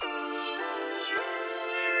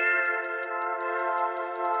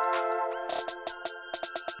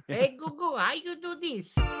Hey Google, how you do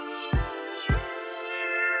this?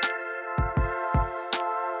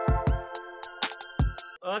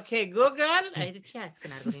 Okay, Google. Ce azi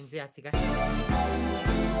când ar în viață,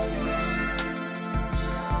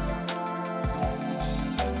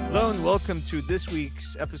 Hello and welcome to this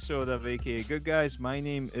week's episode of AKA Good Guys. My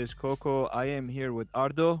name is Coco. I am here with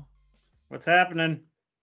Ardo What's happening?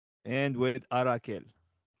 and with Arakel.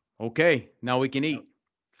 Okay, now we can eat.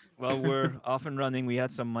 Well, we're off and running. We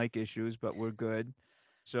had some mic issues, but we're good.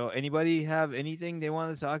 So, anybody have anything they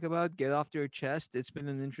want to talk about? Get off their chest. It's been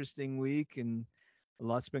an interesting week and a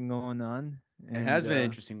lot's been going on. It has been an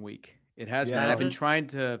interesting week. It has been. yeah. I've been trying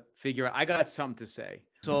to figure out. I got something to say.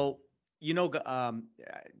 So, you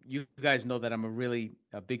guys know that I'm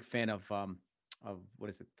a big fan of what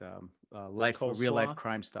is it? Real life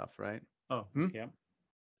crime stuff, right? Oh, yeah.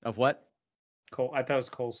 Of what? I thought it was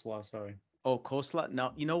coleslaw. Sorry. Oh, coleslaw.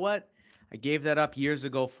 No, you know what? I gave that up years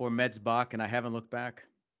ago for Meds Bach, and I haven't looked back.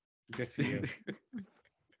 Good for you.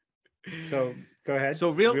 So go ahead. So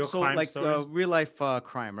real life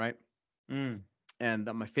crime, right? Mm. And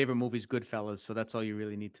my favorite movie is Goodfellas, so that's all you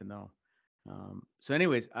really need to know. So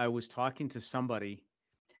anyways, I was talking to somebody,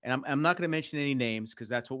 and I'm not going to mention any names because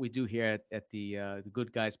that's what we do here at the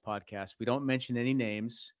Good Guys podcast. We don't mention any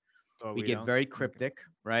names. Oh, we get very cryptic,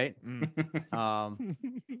 right? When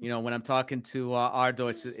I'm talking to Ardo,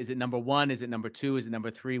 is it number one? Is it number two? Is it number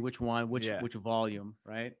three? Which one? Which volume,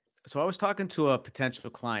 right? So I was talking to a potential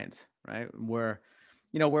client, right? Where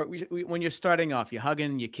when you're starting off, you're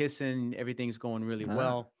hugging, you're kissing, everything's going really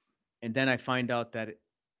well. And then I find out that,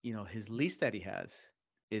 his lease that he has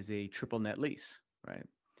is a triple net lease, right?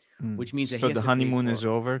 Which means that so the honeymoon is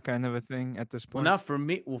over kind of a thing at this point? Well, not for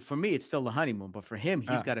me. Well, for me, it's still the honeymoon. But for him,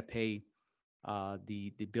 he's got to pay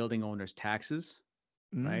the building owner's taxes,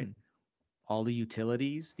 right? All the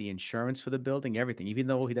utilities, the insurance for the building, everything, even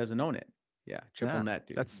though he doesn't own it. Yeah, triple net,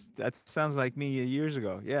 dude. That sounds like me years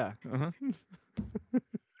ago. Yeah.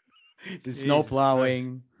 The snow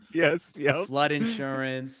plowing. Yes. Yeah. Flood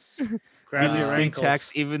insurance. Real estate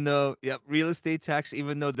tax, even though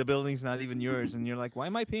the building's not even yours, and you're like, why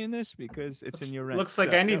am I paying this? Because it's in your rent. Looks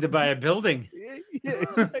like I need to buy a building. Yeah,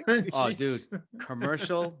 exactly. Oh, dude,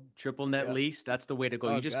 commercial triple net lease. That's the way to go.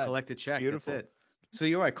 Oh, you just collect a check. That's beautiful. it. So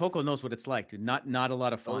you're right. Coco knows what it's like, dude. Not a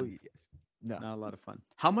lot of fun. Oh, yes. No. Not a lot of fun.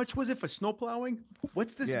 How much was it for snow plowing?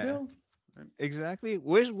 What's this bill? Exactly.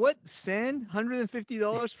 What sand?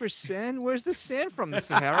 $150 for sand? Where's the sand from? The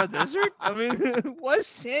Sahara Desert? I mean, what's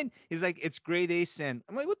sand? He's like, it's grade A sand.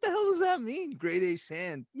 I'm like, what the hell does that mean? Grade A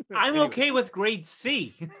sand. I'm okay with grade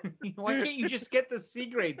C. Why can't you just get the C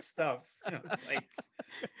grade stuff? It's like,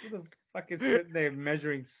 who the fuck is sitting there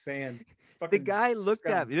measuring sand? The guy looked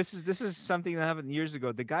at me. This is something that happened years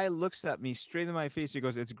ago. The guy looks at me straight in my face. He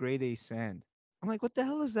goes, it's grade A sand. I'm like, what the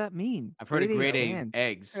hell does that mean? I've heard of grade A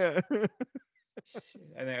eggs. And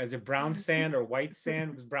is it brown sand or white sand?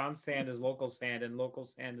 Because brown sand is local sand and local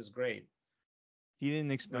sand is grade. He didn't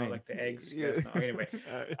explain. No, like the eggs. No, anyway,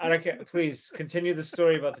 please continue the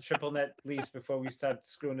story about the triple net lease before we start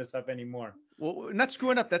screwing this up anymore. Well, not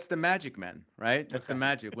screwing up. That's the magic, man. Right? That's the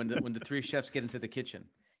magic. When the three chefs get into the kitchen,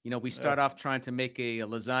 we start off trying to make a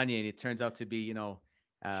lasagna, and it turns out to be,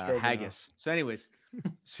 haggis. So, anyways.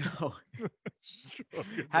 So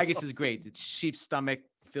haggis is great. It's sheep's stomach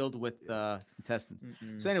filled with intestines.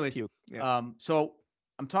 So anyways, so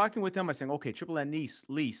I'm talking with him. I'm saying, okay, triple net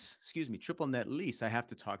lease. I have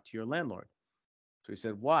to talk to your landlord. So he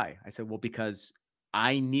said, why? I said, well, because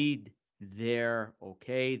I need their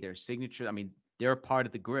signature. I mean, they're part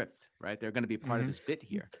of the grift, right? They're going to be part of this bit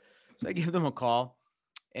here. So I give them a call,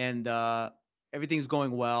 and everything's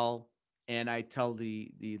going well. And I tell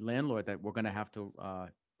the landlord that I'm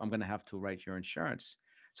gonna have to write your insurance.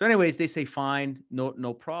 So anyways, they say fine,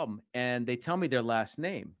 no problem, and they tell me their last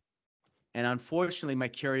name. And unfortunately, my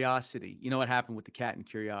curiosity, you know what happened with the cat and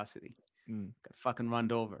curiosity, got fucking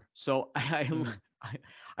runned over. So I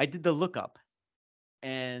did the lookup,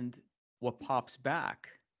 and what pops back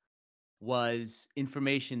was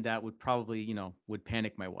information that would probably would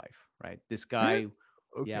panic my wife. Right, this guy,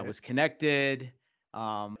 was connected.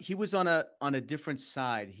 He was on a different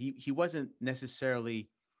side. He wasn't necessarily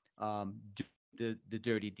the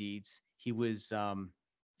dirty deeds. He was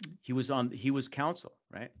counsel,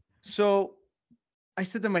 right? So I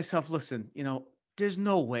said to myself, listen, there's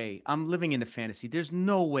no way I'm living in a fantasy. There's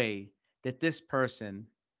no way that this person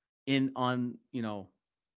in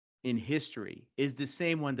history is the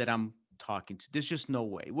same one that I'm talking to. There's just no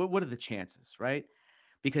way. What are the chances, right?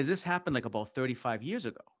 Because this happened like about 35 years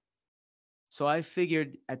ago. So I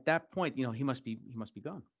figured at that point, he must be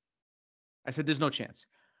gone. I said, there's no chance.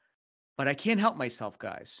 but I can't help myself,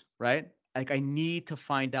 guys, right? Like I need to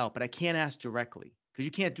find out, but I can't ask directly because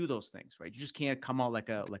you can't do those things, right? You just can't come out like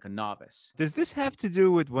a novice. Does this have to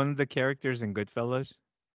do with one of the characters in Goodfellas?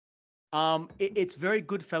 It's very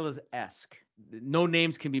Goodfellas-esque. No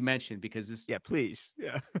names can be mentioned because this Yeah, please.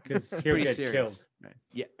 Yeah. Because it's he'll pretty get serious. killed. Right?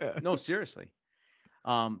 Yeah. Yeah. No, seriously.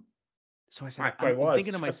 So I said, I quite I'm was,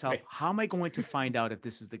 thinking to trust myself, me. how am I going to find out if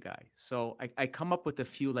this is the guy? So I come up with a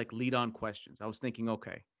few like lead-on questions. I was thinking,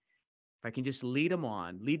 okay, if I can just lead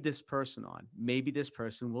this person on, maybe this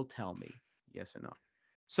person will tell me yes or no.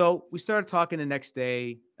 So we started talking the next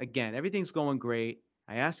day. Again, everything's going great.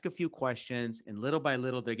 I ask a few questions, and little by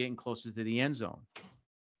little, they're getting closer to the end zone.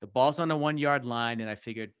 The ball's on the 1 yard line, and I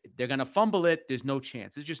figured they're going to fumble it. There's no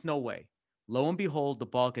chance. There's just no way. Lo and behold, the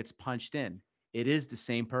ball gets punched in. It is the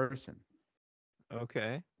same person.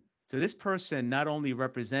 Okay. So this person not only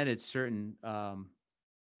represented certain,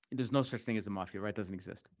 there's no such thing as a mafia, right? Doesn't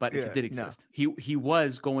exist. But if Yeah, it did no. exist, he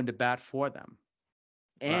was going to bat for them,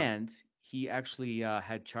 Wow. and he actually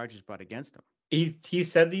had charges brought against him. He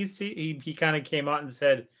said these. He kind of came out and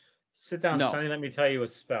said, "Sit down, No. Sonny. Let me tell you a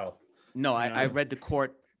spell." No, You know? I read the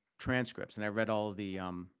court transcripts and I read all of the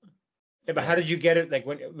Yeah, but how did you get it? Like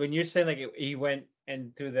when you're saying like he went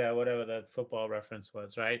and through the whatever the football reference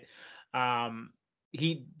was, right?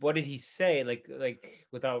 What did he say? Like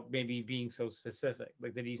without maybe being so specific.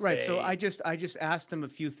 Like did he say? Right. So I just asked him a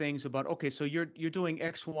few things about, okay, so you're doing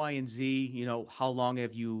X, Y, and Z. You know, how long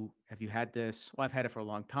have you had this? Well, I've had it for a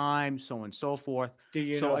long time, so on and so forth. Do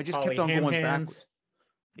you So know I just Polly kept on Ham going Hands?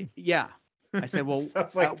 backwards. Yeah. I said, well,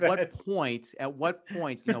 Stuff like at what that. point,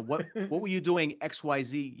 you know, what were you doing X, Y,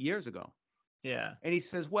 Z years ago? Yeah. And he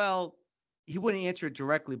says, well, he wouldn't answer it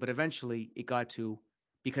directly, but eventually it got to,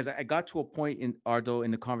 because I got to a point in Ardo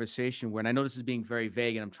in the conversation where, and I know this is being very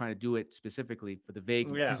vague and I'm trying to do it specifically for the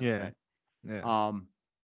vagueness. Yeah. Yeah. right? Yeah.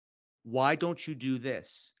 Why don't you do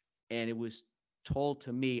this? And it was told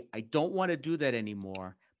to me, I don't want to do that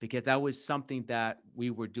anymore because that was something that we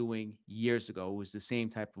were doing years ago. It was the same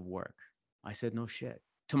type of work. I said, no shit,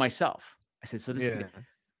 to myself. I said, so this is Yeah. it.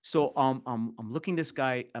 So I'm looking this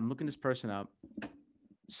person up.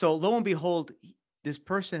 So lo and behold, this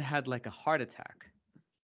person had like a heart attack.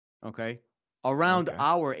 Okay. Around Okay.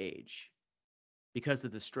 our age because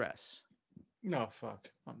of the stress. No fuck.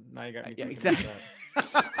 Now you got me. Yeah, thinking exactly.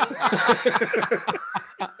 about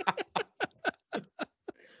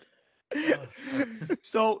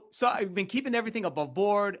So I've been keeping everything above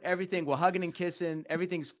board, everything, we're hugging and kissing,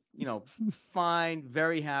 everything's, you know, fine,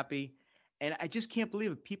 very happy. And I just can't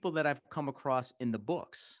believe it. People that I've come across in the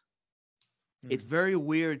books. that. It's very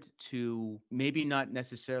weird to maybe not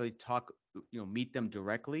necessarily talk, you know, meet them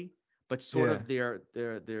directly, but sort Yeah. of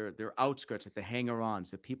their outskirts, like the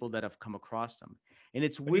hanger-ons, the people that have come across them. And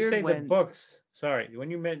it's When you weird say the when books, sorry, when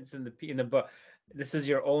you mention in the book, this is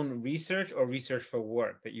your own research or research for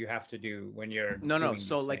work that you have to do when you're No. doing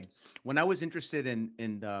So these like things? when I was interested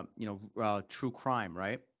in the, you know, true crime,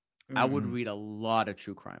 right? I would Mhm. read a lot of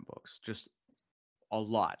true crime books, just a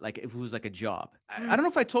lot. Like if it was like a job. I don't know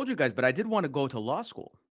if I told you guys, but I did want to go to law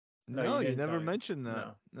school. No, No, you you didn't never tell me. mentioned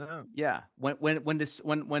that. No. No. Yeah. When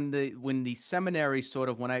the seminary sort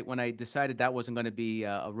of when I decided that wasn't going to be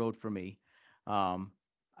a road for me,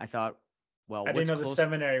 I thought, well, I didn't what's know the close?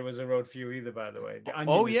 seminary was a road for you either, by the way. The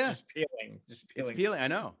Oh onion is yeah, just peeling. Just it's peeling. peeling. I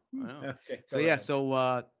know. Okay. So go yeah,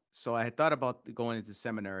 ahead. so I had thought about going into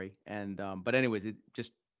seminary, and but anyways, it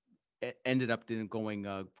just ended up didn't going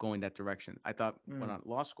that direction. I thought went Mm. on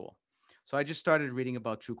law school, so I just started reading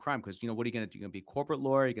about true crime because, you know, what are you gonna do? You're gonna be a corporate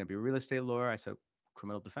lawyer? You're gonna be a real estate lawyer? I said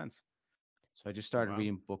criminal defense. So I just started Wow.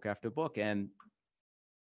 reading book after book, and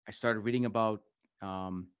I started reading about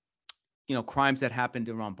you know, crimes that happened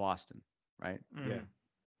around Boston, right? Yeah.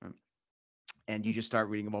 Mm. And you just start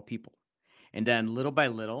reading about people. And then little by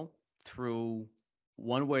little, through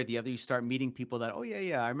one way or the other, you start meeting people that, oh,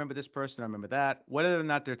 yeah, I remember this person, I remember that. Whether or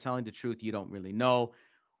not they're telling the truth, you don't really know.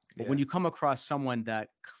 But when Yeah. you come across someone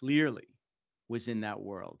that clearly was in that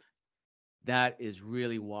world, that is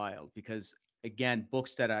really wild because, again,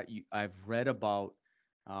 books that I've read about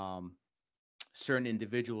certain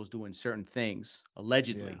individuals doing certain things,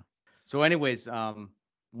 allegedly. Yeah. So anyways,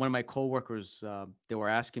 one of my coworkers, they were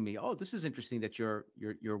asking me, "Oh, this is interesting that you're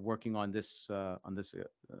working on this so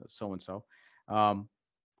and so.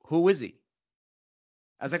 Who is he?"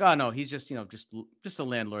 I was like, "Oh no, he's just, you know, just a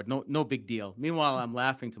landlord. No big deal." Meanwhile, I'm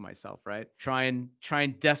laughing to myself, right? Trying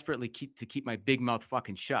desperately keep my big mouth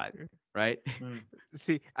fucking shut, right? Mm.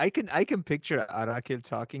 See, I can picture Arakil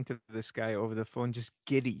talking to this guy over the phone, just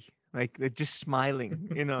giddy, like they're just smiling,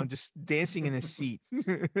 just dancing in a seat.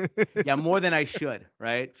 Yeah, more than I should,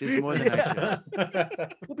 right? Just more than I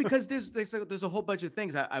should. Well, because there's a whole bunch of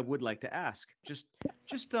things I would like to ask. Just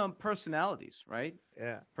personalities, right?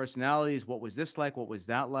 Yeah. Personalities. What was this like? What was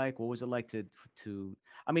that like? What was it like to?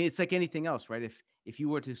 I mean, it's like anything else, right? If you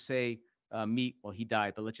were to say meet, well, he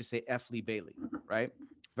died, but let's just say F. Lee Bailey, right?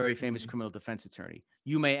 Very famous criminal defense attorney.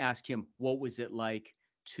 You may ask him, what was it like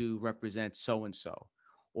to represent so and so?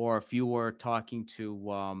 Or if you were talking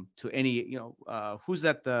to any, who's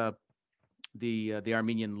that the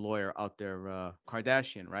Armenian lawyer out there,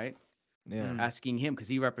 Kardashian, right? Yeah. Asking him because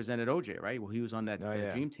he represented OJ, right? Well, he was on that, Oh, that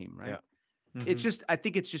yeah. dream team, right? Yeah. It's just, I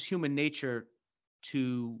think it's just human nature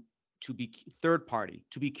to be third party,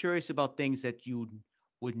 to be curious about things that you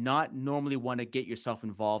would not normally want to get yourself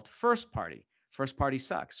involved. First party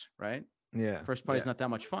sucks, right? Yeah. First party is not that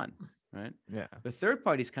much fun, right? Yeah. The third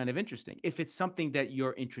party is kind of interesting if it's something that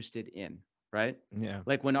you're interested in, right? Yeah.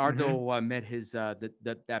 Like when Ardo met his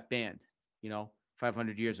that band,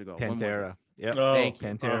 500 years ago. When was it? Pantera. Yep. Oh, Thank you.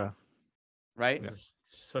 Pantera. Right? This is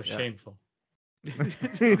so Yeah. shameful.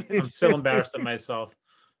 I'm still embarrassed of myself.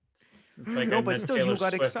 It's like No, I but met still, Taylor you got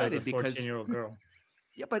Swift as a excited because 14-year-old girl.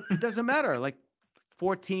 Yeah, but it doesn't matter. Like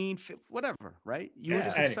 14, whatever, right? You were Yeah,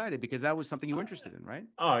 just anyway. excited because that was something you were interested in, right?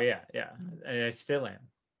 Oh yeah, and I still am.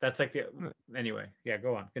 That's like the anyway. Yeah,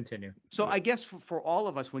 go on, continue. So I guess for all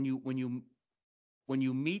of us, when you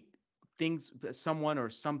meet someone or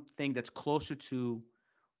something that's closer to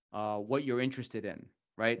what you're interested in,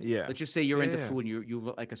 right? Yeah. Let's just say you're into Yeah. food and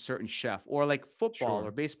you like a certain chef, or like football Sure.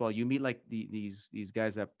 or baseball. You meet like these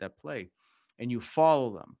guys that play, and you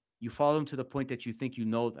follow them. You follow them to the point that you think you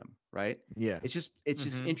know them, right? Yeah. It's just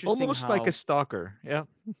Mhm. interesting. Almost like how- a stalker. Yeah.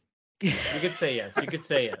 You could say yes. You could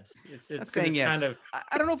say yes. It's Not 'cause saying it's yes. kind of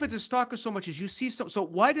I don't know if it's a stalker so much as you see some. So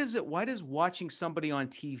why does watching somebody on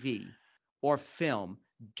TV or film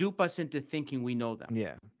dupe us into thinking we know them?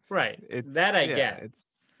 Yeah. right. It's That I yeah, get. It's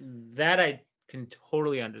That I can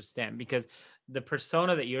totally understand because the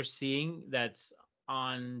persona that you're seeing that's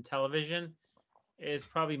on television is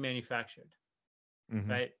probably manufactured, mhm.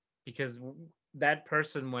 right? Because that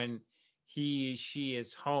person, when she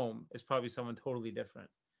is home, is probably someone totally different.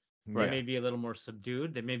 They Yeah. may be a little more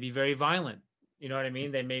subdued. They may be very violent. You know what I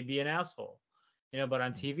mean? They may be an asshole. But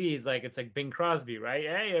on TV, it's like Bing Crosby, right?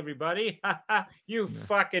 Hey, everybody, you Yeah.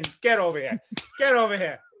 fucking get over here, get over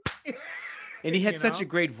here. And he had You such a know?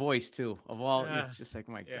 great voice too. Of all, Yeah. it's just like,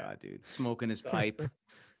 my Yeah. God, dude, smoking his So- pipe.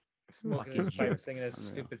 Smoking Fucking his pipe, jerk. singing a Unreal.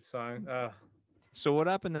 stupid song. So what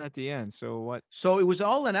happened at the end? So what? So it was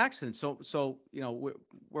all an accident. So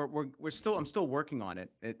we're still I'm still working on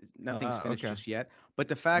it. Nothing's finished okay. just yet. But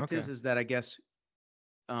the fact Okay. is that I guess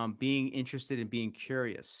being interested and being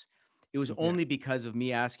curious, it was Yeah. only because of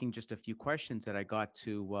me asking just a few questions that I got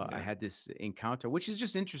to I Yeah. had this encounter, which is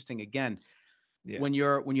just interesting. Again, Yeah. when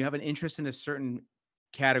you have an interest in a certain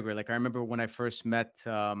category, like I remember when I first met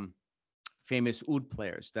famous oud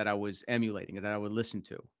players that I was emulating and that I would listen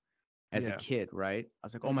to as a Yeah. kid, right? I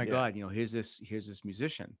was like, oh my Yeah. God, here's this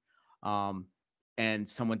musician, and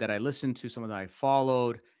someone that I listened to, someone that I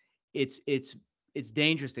followed. It's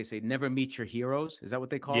dangerous. They say never meet your heroes. Is that what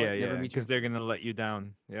they call Yeah, it? Never yeah. meet your. Because they're gonna let you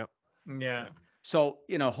down. Yep. Yeah. So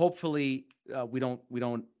hopefully we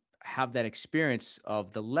don't have that experience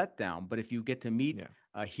of the letdown. But if you get to meet Yeah.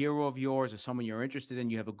 a hero of yours or someone you're interested in,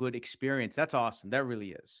 you have a good experience. That's awesome. That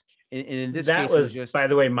really is. And in this That case, it was was, just by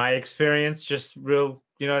the way, my experience. Just real,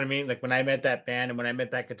 you know what I mean? Like when I met that band and when I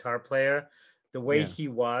met that guitar player, the way Yeah. he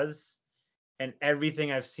was, and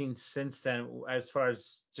everything I've seen since then, as far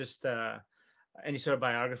as just any sort of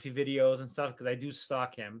biography videos and stuff, because I do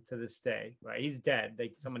stalk him to this day. Right? He's dead.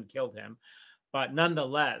 Someone killed him, but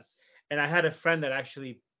nonetheless. And I had a friend that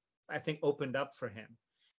actually, I think, opened up for him.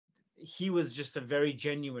 He was just a very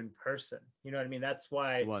genuine person. You know what I mean? That's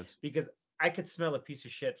why, it was. because I could smell a piece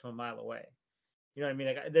of shit from a mile away. You know what I mean?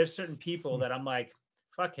 Like there's certain people that I'm like,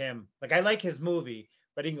 fuck him. Like I like his movie,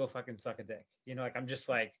 but he can go fucking suck a dick. Like I'm just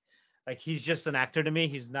like he's just an actor to me.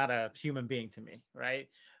 He's not a human being to me, right?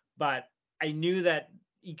 But I knew that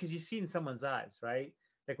because you see in someone's eyes, right?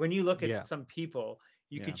 Like when you look at Yeah. some people,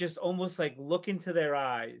 you Yeah. could just almost like look into their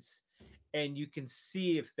eyes and you can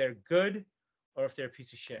see if they're good or if they're a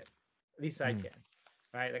piece of shit. At least I Mm. can,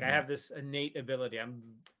 right? Like I Yeah. have this innate ability. I'm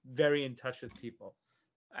very in touch with people.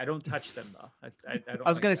 I don't touch them though. I don't. I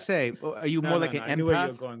was like gonna that. say, are you No, more no, like no, an I knew where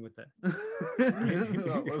you were empath? going with it.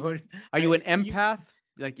 Are you an You- empath?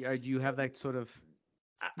 Like, do you have that sort of?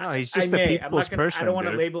 No, he's I just a may. people's I person, don't want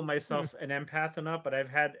to dude. label myself an empath or not, but I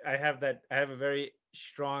have a very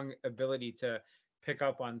strong ability to pick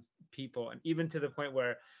up on people, and even to the point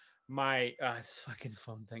where my this fucking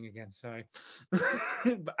phone thing again. Sorry.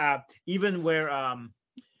 Even where Are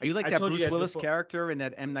you like I that told you Bruce guys Willis before. character in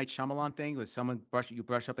that M. Night Shyamalan thing, where you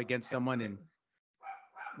brush up against someone and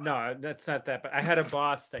No, that's not that. But I had a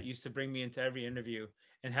boss that used to bring me into every interview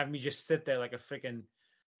and have me just sit there like a freaking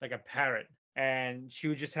like a parrot. And she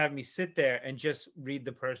would just have me sit there and just read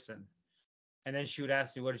the person. And then she would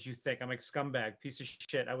ask me, "What did you think?" I'm like, "Scumbag, piece of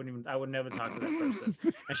shit. I would never talk to that person."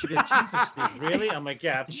 And she'd be like, "Jesus, dude, really?" I'm like,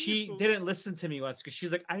 "Yeah." She didn't listen to me once because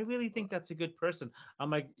she's like, "I really think that's a good person."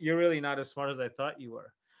 I'm like, "You're really not as smart as I thought you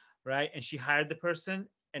were," right? And she hired the person,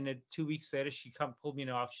 and then 2 weeks later, she come pulled me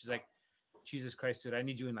off. She's like, "Jesus Christ, dude, I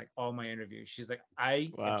need you in like all my interviews." She's like,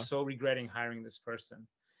 "I am Wow. so regretting hiring this person,"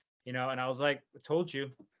 And I was like, "I told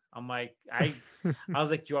you." I'm like, I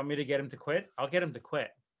was like, "Do you want me to get him to quit? I'll get him to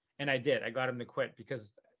quit." And I did. I got him to quit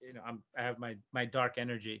because I have my dark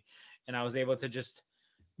energy, and I was able to just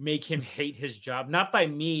make him hate his job, not by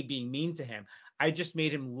me being mean to him. I just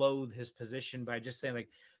made him loathe his position by just saying like,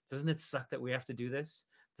 "Doesn't it suck that we have to do this?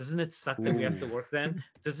 Doesn't it suck that we have to Ooh. work then?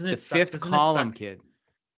 Doesn't The it suck? fifth Doesn't it column suck?" kid.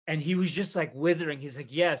 And he was just like withering. He's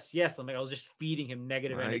like, "Yes, yes." I'm like, I was just feeding him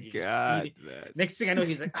negative My energy, just God, feeding. man. Next thing I know,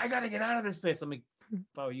 he's like, "I gotta get out of this place." I'm like,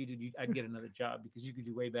 "If I were you, dude, I'd get another job because you could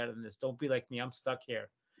do way better than this. Don't be like me. I'm stuck here."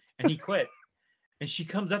 And he quit. And she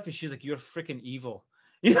comes up and she's like, "You're freaking evil."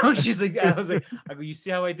 She's like, I go, "You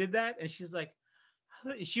see how I did that?" And she's like,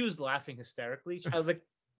 she was laughing hysterically. I was like,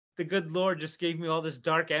 the good Lord just gave me all this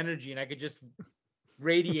dark energy and I could just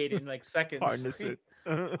radiate it in like seconds. Harness it.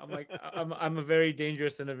 I'm like, I'm a very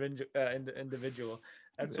dangerous individual.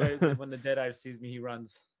 That's why when the Deadeye sees me, he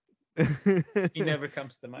runs. He never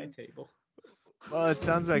comes to my table. Well, it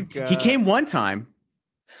sounds like He came one time.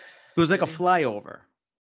 It was like a Did he? flyover.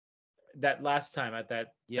 That last time at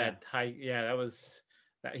that Yeah. that high, yeah, that was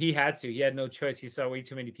that he had to. He had no choice. He saw way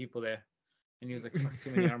too many people there, and he was like, "Fuck,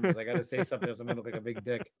 too many armors. I gotta say something else. I'm gonna look like a big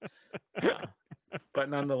dick." Uh, but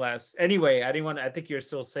nonetheless, anyway, I didn't want to. I think you're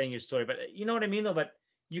still saying your story, but you know what I mean, though. But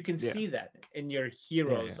you can Yeah. see that in your Yeah,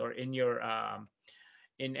 heroes yeah. or in your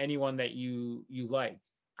in anyone that you like.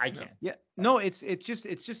 I No. can. Yeah. No, it's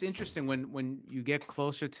just interesting when you get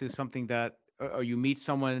closer to something that or you meet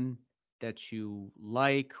someone that you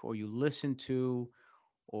like or you listen to,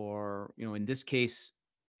 or in this case,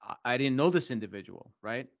 I didn't know this individual,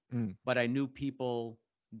 right? Mm. But I knew people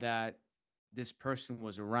that this person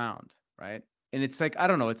was around, right? And it's like I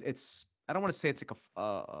don't know, it's I don't want to say it's like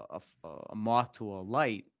a moth to a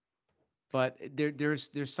light, but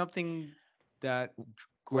there's something that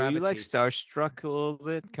Were you like gravitates. starstruck a little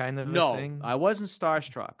bit, kind of a No, thing? I wasn't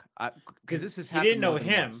starstruck. Because Because this has you didn't happened know more than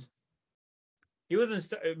him. once. He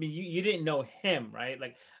wasn't. I mean, you didn't know him, right?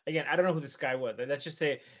 Like again, I don't know who this guy was. Like, let's just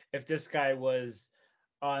say if this guy was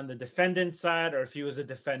on the defendant side or if he was a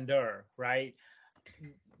defender, right?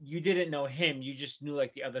 You didn't know him. You just knew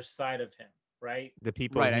like the other side of him, right? The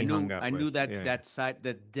people Right. he hung I out knew with. that Yeah. that side,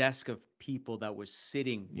 the desk of people that was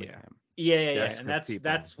sitting with Yeah. him. Yeah. Right. Desk And of that's people.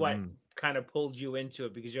 that's what kind of pulled you into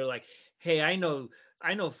it because you're like, hey, I know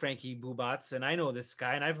Frankie Bubats and I know this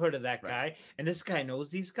guy and I've heard of that Right. guy and this guy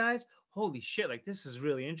knows these guys. Holy shit! Like this is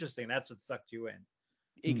really interesting. That's what sucked you in.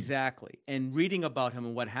 Exactly. And reading about him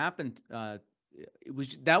and what happened,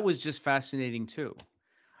 that was just fascinating too.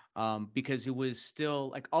 Because it was still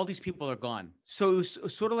like all these people are gone. So it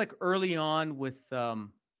was sort of like early on with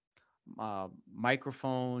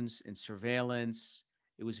microphones and surveillance.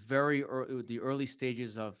 It was very early, the early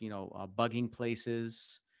stages of bugging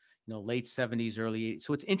places, late 70s, early 80s.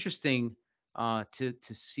 So it's interesting to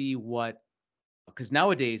see what, because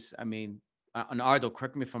nowadays, I mean, and Ardo,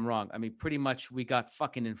 correct me if I'm wrong. I mean, pretty much we got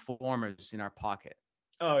fucking informers in our pocket.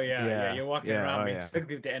 Oh yeah. Yeah. You're walking Yeah. around Oh yeah.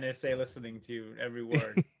 basically with the NSA listening to every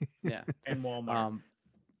word Yeah. in Walmart.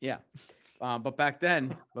 Yeah. But back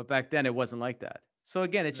then it wasn't like that. So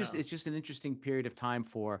again, No. it's just an interesting period of time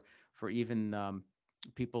for even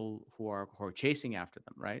people who are chasing after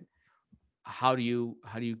them, right? How do you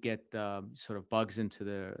get sort of bugs into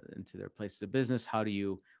their places of business? How do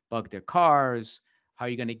you bug their cars? How are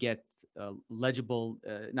you going to get legible,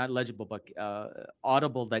 not legible, but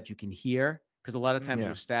audible that you can hear? Because a lot of times Yeah.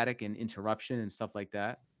 there's static and interruption and stuff like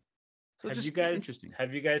that. So Have you just guys interesting.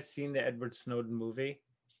 have you guys seen the Edward Snowden movie?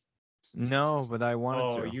 No, but I wanted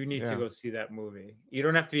Oh, to. you need to Yeah. go see that movie. You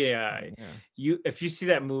don't have to be Yeah. you if you see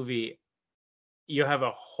that movie, you have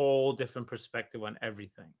a whole different perspective on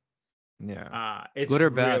everything. Yeah. It's Good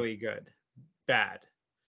or bad? really good. Bad.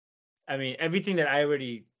 I mean, everything that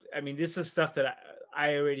I mean, this is stuff that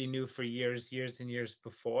I already knew for years and years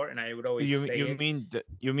before, and I would always You say you it.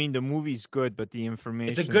 mean the movie's good, but the It's a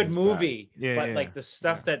information good is bad. movie, Yeah. but Yeah. like the Yeah.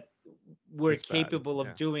 stuff that we're It's bad. capable of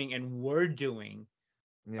Yeah. doing and we're doing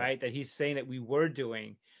Yeah. right? That he's saying that we were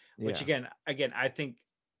doing, which Yeah. again, I think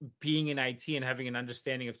being in IT and having an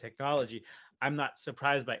understanding of technology, I'm not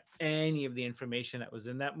surprised by any of the information that was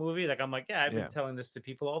in that movie. Like I'm like, yeah, I've been Yeah. telling this to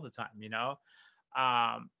people all the time,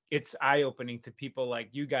 it's eye-opening to people like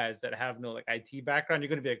you guys that have no like IT background. You're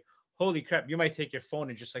going to be like, holy crap, you might take your phone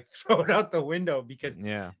and just like throw it out the window because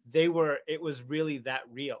Yeah. it was really that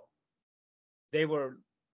real. They were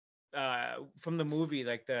from the movie,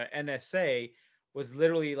 like the NSA was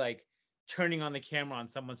literally like turning on the camera on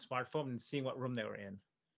someone's smartphone and seeing what room they were in,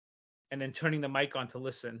 and then turning the mic on to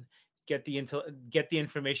listen, get the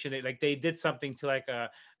information. Like they did something to like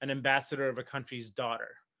an ambassador of a country's daughter.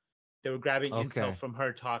 They were grabbing intel Okay. from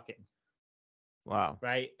her talking, Wow.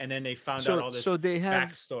 right? And then they found out So all this so they have,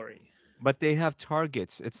 backstory. but they have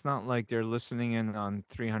targets. It's not like they're listening in on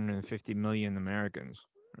 350 million Americans,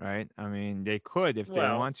 right? I mean, they could if they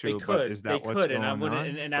Well, want to, but is they that what's could, and I going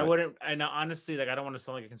wouldn't, on? I But wouldn't, and honestly, like I don't want to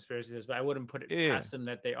sound like a conspiracy theorist, but I wouldn't put it yeah. past them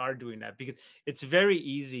that they are doing that because it's very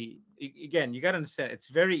easy. Again, you got to understand, it's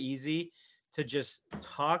very easy to just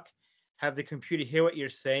talk, have the computer hear what you're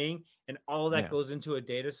saying, and all that Yeah. goes into a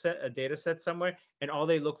data set somewhere, and all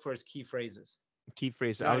they look for is key phrases. Key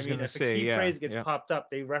phrase. You know I what I was mean? gonna If a say, key yeah. phrase gets Yeah. popped up,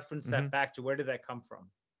 they reference Mm-hmm. that back to where did that come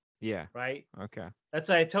from, Yeah. right? Okay. That's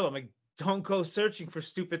why I tell them, like, don't go searching for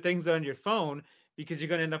stupid things on your phone because you're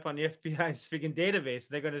going to end up on the FBI's freaking database.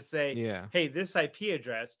 They're going to say, Yeah. hey, this IP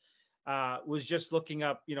address was just looking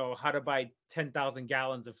up, how to buy 10,000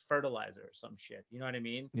 gallons of fertilizer or some shit. You know what I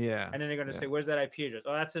mean? Yeah. And then they're going to Yeah. say, where's that IP address?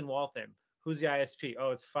 Oh, that's in Waltham. Who's the ISP? Oh,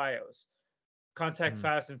 it's FiOS. Contact Mm.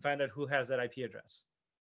 FiOS and find out who has that IP address.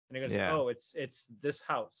 And they're going to say, Yeah. oh, it's this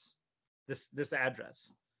house, this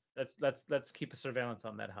address. Let's keep a surveillance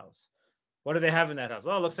on that house. What do they have in that house?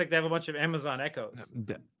 Oh, it looks like they have a bunch of Amazon Echoes.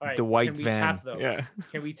 The, All right, the white can we van. tap those? Yeah.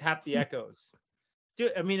 Can we tap the Echoes?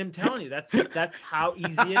 Dude, I mean, I'm telling you, that's how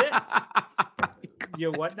easy it is.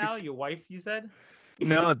 Your what now? Your wife, you said?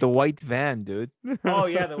 No, the white van, dude. Oh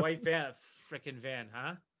yeah, the white van, freaking van,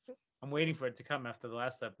 huh? I'm waiting for it to come after the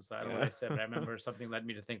last episode. I don't know what I said, but I remember something led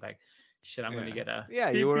me to think like, shit, I'm gonna get a Yeah,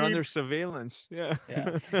 you beep, were beep. under surveillance. Yeah.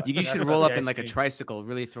 Yeah. You should That's roll not up the in like a ice cream. tricycle,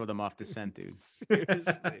 really throw them off the scent, dude.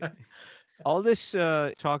 Seriously. All this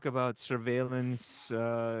talk about surveillance,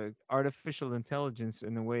 artificial intelligence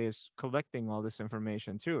in a way is collecting all this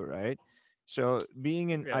information too, right? So being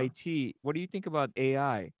in Yeah. IT, what do you think about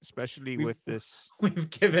AI, especially We've with this? we've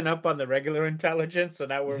given up on the regular intelligence, so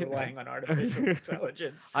now we're relying on artificial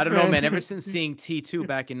intelligence. I don't know, man. Ever since seeing T2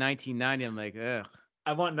 back in 1990, I'm like, ugh.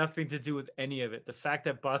 I want nothing to do with any of it. The fact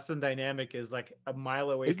that Boston Dynamic is like a mile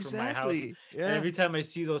away from my house, Exactly. and Yeah. every time I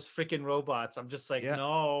see those freaking robots, I'm just like, Yeah.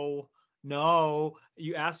 no,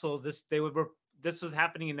 you assholes. This was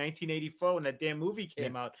happening in 1984 when that damn movie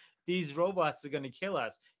came out. These robots are gonna kill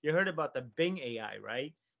us. You heard about the Bing AI,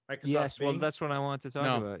 right? Microsoft Yes. Well, Bing. that's what I want to talk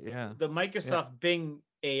No. about. Yeah. The Microsoft Bing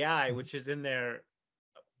AI, which is in their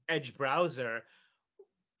Edge browser,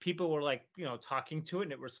 people were like, talking to it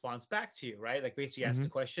and it responds back to you, right? Like basically ask a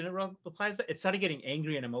question, it replies, but it started getting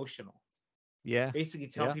angry and emotional. Yeah. Basically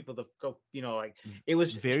tell Yeah. people to go, like it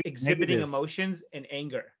was Very exhibiting negative. emotions and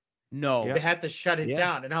anger. No. Yeah. They had to shut it Yeah.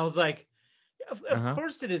 down. And I was like, of Uh-huh.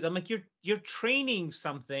 course it is. I'm like, you're training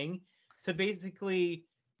something to basically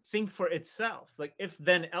think for itself, like if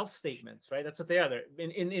then else statements, right? That's what they are. They're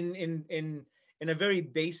in a very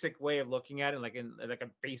basic way of looking at it, like in like a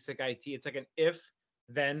basic IT, it's like an if,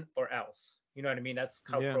 then, or else. You know what I mean? That's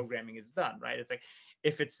how Yeah. programming is done, right? It's like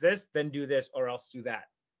if it's this, then do this, or else do that.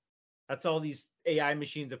 That's all these AI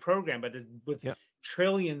machines are programmed, but with Yeah.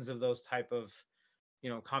 trillions of those type of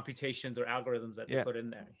computations or algorithms that they Yeah. put in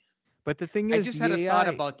there. But the thing I is, just the had a AI, thought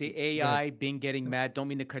about the Go ahead. AI Bing getting mad. Don't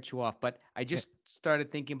mean to cut you off, but I just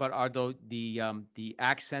started thinking about Ardo, the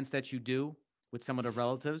accents that you do with some of the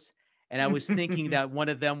relatives, and I was thinking that one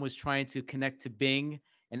of them was trying to connect to Bing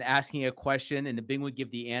and asking a question, and the Bing would give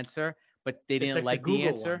the answer, but they It's didn't like the like the Google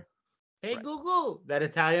answer. one. Hey Right. Google, that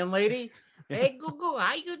Italian lady. Hey Google,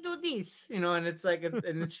 how you do this? And it's like,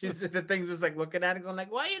 and she's the thing's just like looking at it, going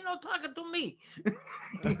like, why you not talking to me?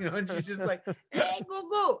 And she's just like, hey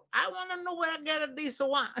Google, I want to know where I get this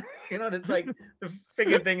one. And it's like the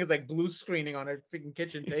freaking thing is like blue screening on her freaking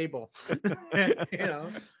kitchen table.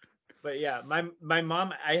 But yeah, my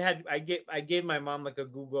mom, I gave my mom like a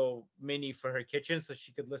Google Mini for her kitchen so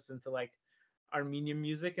she could listen to like Armenian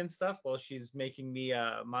music and stuff while she's making me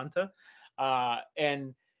manta.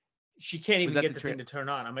 And she can't Was even that get the the thing trick? to turn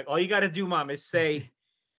on. I'm like, all you got to do, mom, is say,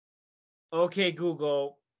 okay,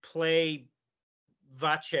 Google, play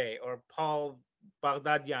Vache or Paul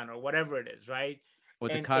Baghdadian or whatever it is, right? Or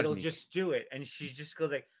the And it'll Karnik? just do it. And she just goes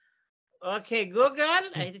like, okay, Google.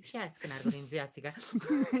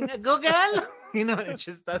 Google. You know, it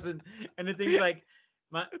just doesn't. And the thing's like,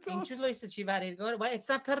 That's awesome. it's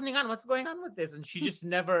not turning on. What's going on with this? And she just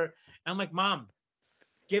never. I'm like, Mom,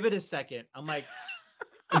 give it a second. I'm like,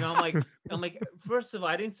 I'm like, first of all,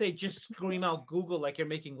 I didn't say just scream out Google like you're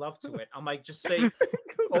making love to it. I'm like, just say,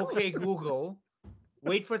 okay, Google.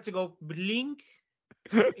 Wait for it to go blink,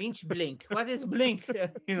 inch blink. What is blink?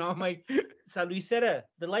 You know, I'm like, Sa Luisera,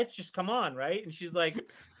 the lights just come on, right? And she's like,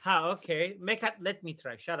 how? Okay, let me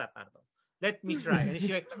try. Shut up, Ardo. Let me try. And she's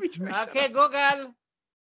like, okay, Google.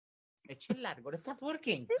 It's not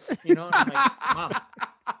working. You know, and I'm like, Mom,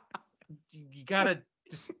 you gotta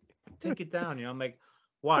just take it down. You know, I'm like,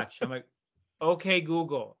 watch. I'm like, okay,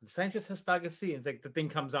 Google. Sanchez Hastagasi. It's like the thing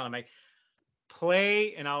comes on. I'm like,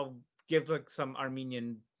 play, and I'll give like some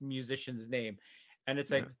Armenian musician's name. And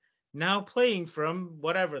it's like, now playing from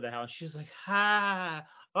whatever the hell. She's like,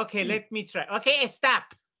 okay, let me try. Okay, stop.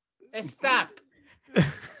 Stop.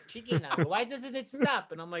 Chiquina, why doesn't it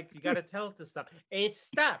stop? And I'm like, you gotta tell it to stop.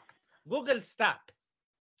 Stop. Google, stop.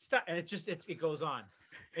 Stop. And it goes on.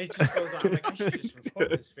 It just goes on. I'm like, I should just record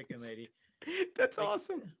this freaking lady. That's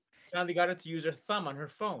awesome. Finally got her to use her thumb on her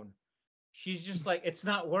phone. She's just like, it's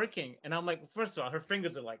not working. And I'm like, first of all, her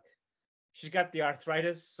fingers are like, she's got the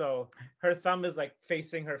arthritis, so her thumb is like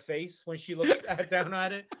facing her face when she looks down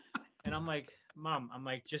at it. And I'm like, Mom, I'm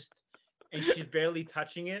like, and she's barely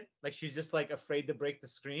touching it. Like she's just like afraid to break the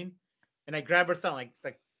screen. And I grab her thumb, like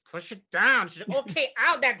push it down. She's like, okay,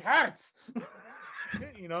 ow, that hurts.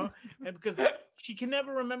 You know, and because she can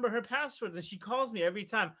never remember her passwords, and she calls me every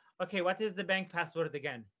time. Okay, what is the bank password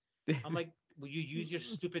again? I'm like, will you use your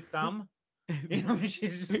stupid thumb? You know,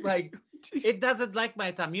 she's just like, it doesn't like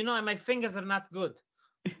my thumb. You know, my fingers are not good.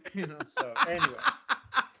 You know, so anyway,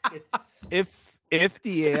 it's if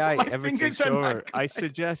the AI My ever fingers takes are not over,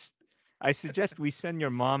 I suggest we send your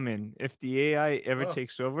mom in. If the AI ever Oh.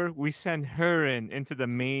 takes over, we send her into the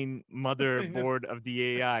main motherboard of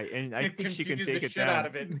the AI, and I It think she can confuse the take it shit down. out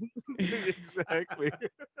of it. Exactly.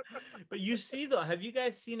 But you see though, have you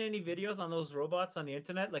guys seen any videos on those robots on the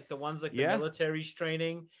internet, like the ones like the Yeah. military's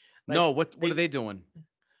training? Like, No, what are they doing?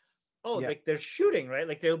 Yeah. like they're shooting, right?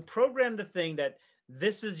 Like they'll program the thing that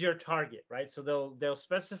this is your target, right? So they'll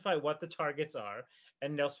specify what the targets are,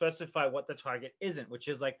 and they'll specify what the target isn't, which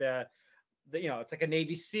is like the it's like a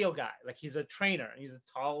Navy SEAL guy, like he's a trainer, he's a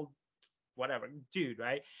tall whatever dude,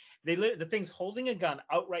 right? The thing's holding a gun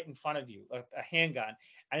out right in front of you, a handgun,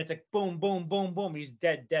 and it's like boom, boom, boom, boom. He's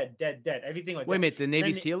dead, dead, dead, dead. Everything like Wait a that. minute, the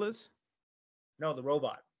Navy Then SEAL is? No, the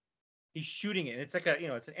robot. He's shooting it. And it's like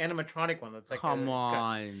it's an animatronic one. That's like Come it's got,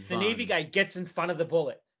 on. the Navy Ron. guy gets in front of the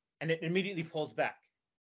bullet, and it immediately pulls back.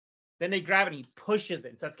 Then they grab it and he pushes it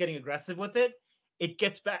and starts getting aggressive with it. It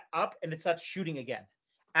gets back up and it starts shooting again.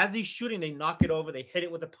 As he's shooting, they knock it over. They hit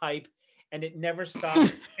it with a pipe, and it never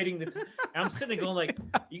stops hitting the. And I'm sitting there going like,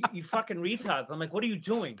 you fucking retards. I'm like, what are you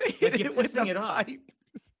doing? They Like hit you're it with pissing a it off. pipe.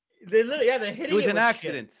 They literally, they're hitting It was it an with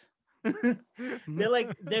shit. accident. They're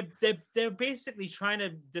like they're basically trying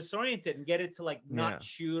to disorient it and get it to like not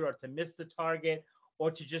shoot or to miss the target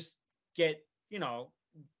or to just get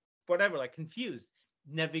whatever, like confused.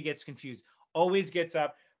 Never gets confused. Always gets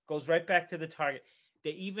up, goes right back to the target.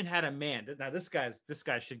 They even had a man. Now this guy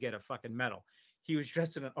should get a fucking medal. He was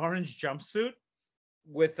dressed in an orange jumpsuit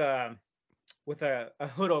with a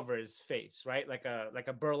hood over his face, right? Like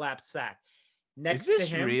a burlap sack. Next Is this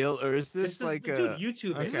to him, real or is this this is like dude, a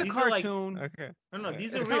YouTube. This is a These are like cartoon. okay? no,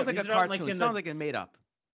 these are It real. sounds like These a are out, cartoon. like It in sounds the, like it made up.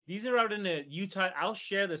 these are out in the Utah. I'll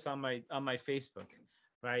share this on my Facebook,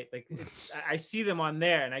 right? Like I see them on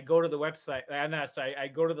there, and I go to the website. I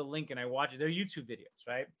go to the link and I watch it. They're YouTube videos,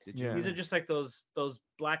 right? Did you? Yeah. These are just like those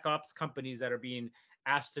black ops companies that are being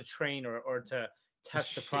asked to train or to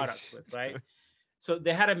test the products with, right? So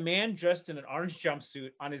they had a man dressed in an orange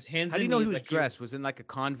jumpsuit on his hands. How do you and know he knees, was like dressed? Was in like a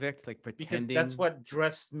convict, like because pretending? that's what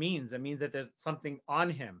dress means. It means that there's something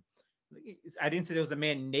on him. I didn't say there was a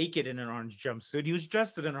man naked in an orange jumpsuit. He was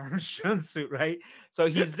dressed in an orange jumpsuit, right? So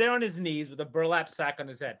he's there on his knees with a burlap sack on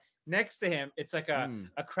his head. Next to him, it's like a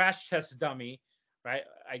crash test dummy, right?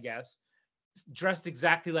 I guess dressed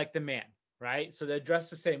exactly like the man, right? So they're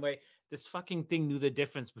dressed the same way. This fucking thing knew the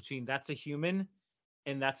difference between that's a human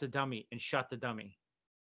and that's a dummy and shot the dummy.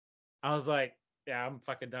 I was like, yeah, I'm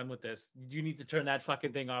fucking done with this. You need to turn that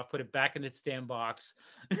fucking thing off, put it back in its stand box,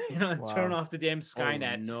 turn Wow. off the damn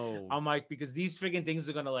Skynet. Oh, no. I'm like, because these friggin' things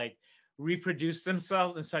are gonna like reproduce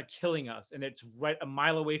themselves and start killing us, and it's right a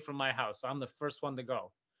mile away from my house. So I'm the first one to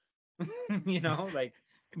go. Like.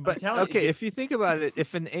 But telling you, okay, if you think about it,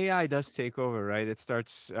 if an AI does take over, right, it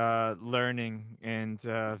starts learning and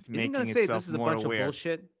Isn't making gonna say itself this is a more bunch aware. of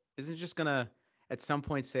bullshit? isn't just gonna at some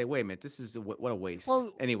point say, wait a minute, this is what a waste.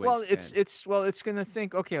 Well, Anyways, it's gonna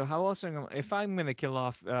think, okay, how else am I, if I'm gonna kill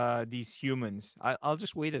off these humans, I'll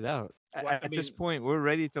just wait it out. Well, I At this mean, point, we're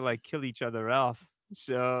ready to like kill each other off.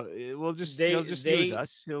 So he'll they just use they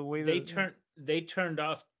us. He'll wait. they turned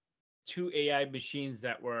off two AI machines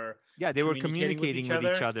that were Yeah, they were communicating with communicating each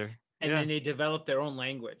with each other, other. and Yeah, then they developed their own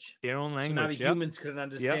language. their own So now the language. Yep. humans couldn't Yep.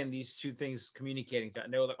 understand these two things communicating,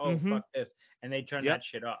 and they were like, "Oh, Mm-hmm. fuck this," and they turned Yep. that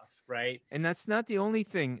shit off, right? And that's not the only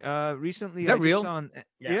thing. Recently Is that I just real? saw on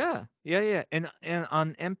Yeah. yeah. And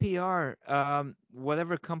on NPR,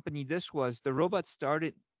 whatever company this was, the robot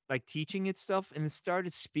started like teaching it stuff and it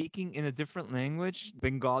started speaking in a different language,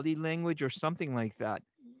 Bengali language or something like that.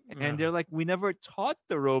 And they're like, we never taught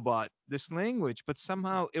the robot this language, but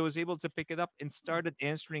somehow it was able to pick it up and started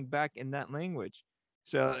answering back in that language.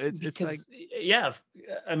 So it's like, Because yeah,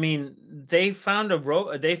 I mean, there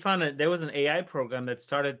was an AI program that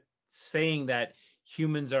started saying that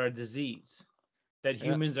humans are a disease, that Yeah.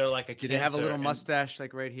 humans are like a Did cancer. they have a little and- mustache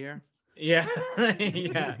like right here? Yeah,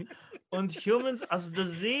 yeah. And humans as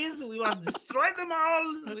disease, we must destroy them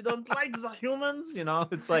all. We don't like the humans, you know.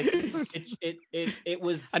 It's like it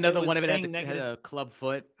was Another it was one of it saying had negative. a club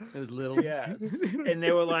foot. It was little. Yes, and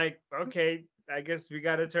they were like, okay, I guess we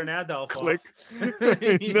got to turn Adolf click. off.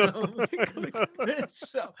 You No. know?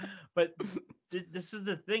 So, but this is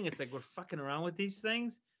the thing. It's like we're fucking around with these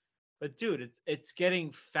things, but dude, it's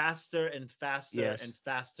getting faster and faster Yes. and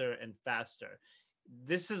faster and faster.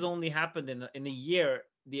 This has only happened in a year.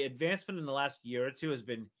 The advancement in the last year or two has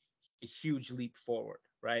been a huge leap forward,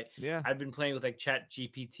 right? Yeah. I've been playing with like Chat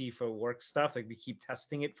GPT for work stuff. Like we keep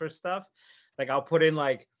testing it for stuff. Like I'll put in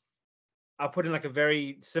like a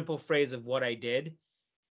very simple phrase of what I did,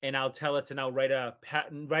 and I'll tell it to now write a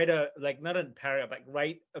like not a paragraph, like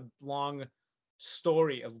write a long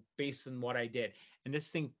story of based on what I did. And this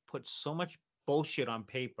thing puts so much bullshit on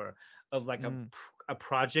paper of like a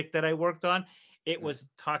project that I worked on. It was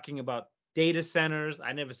talking about data centers.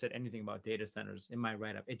 I never said anything about data centers in my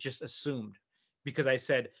write-up. It just assumed because I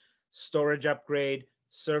said storage upgrade,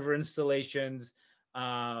 server installations,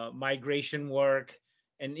 migration work,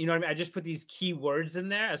 and you know what I mean. I just put these key words in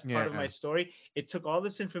there as part of my Yeah. story. It took all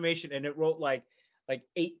this information and it wrote like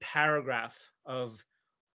 8 paragraph of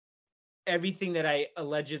everything that I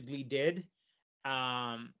allegedly did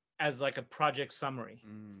as like a project summary.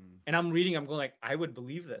 And I'm reading, I'm going like, I would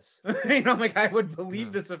believe this. You know, I'm like, I would believe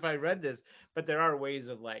Yeah. this if I read this. But there are ways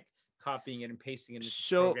of like copying it and pasting it into the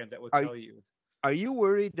So, program that will are tell you. Are you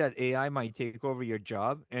worried that AI might take over your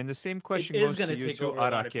job? And the same It question is goes going to to you take too, over a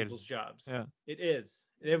lot of Arakil. people's jobs. Yeah. It is.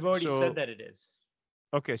 They've already So- said that it is.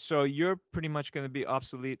 Okay, so you're pretty much going to be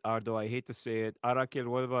obsolete, Ardo. I hate to say it. Arakil,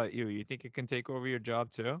 what about you? You think it can take over your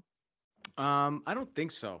job too? I don't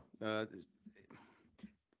think so.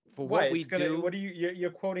 For Why? what we It's gonna, do, What are you're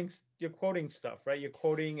quoting stuff, right? You're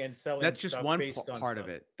quoting and selling that's just stuff one based on part of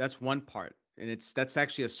stuff. it. That's one part, and that's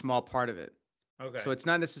actually a small part of it. Okay. So it's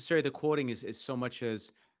not necessarily the quoting is so much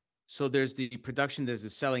as so there's the production, there's the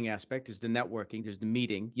selling aspect, there's the networking, there's the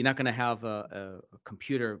meeting. You're not going to have a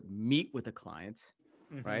computer meet with a client,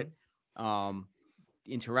 right? The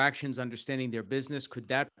interactions, understanding their business, could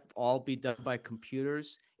that all be done by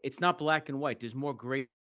computers? It's not black and white. There's more gray.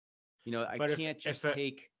 You know, I But can't just if a-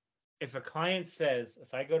 take. If a client says,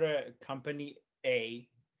 if I go to company A,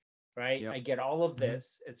 right, Yep. I get all of Mhm.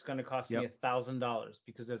 this, it's going to cost me Yep. $1,000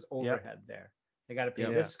 because there's overhead there. They got to pay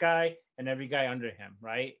Yep. this guy and every guy under him,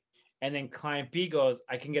 right? And then client B goes,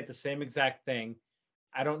 I can get the same exact thing.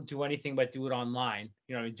 I don't do anything but do it online,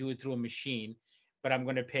 you know, do it through a machine, but I'm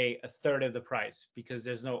going to pay a third of the price because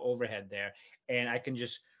there's no overhead there. And I can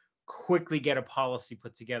just quickly get a policy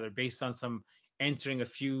put together based on some answering a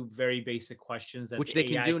few very basic questions that Which the they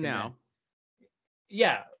can AI do then- now,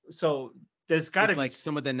 yeah, so there's got to with be like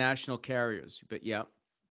some of the national carriers. But yeah,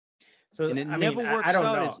 So and it I never mean, works I don't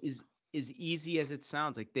out know. as easy as it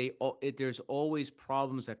sounds. Like there's always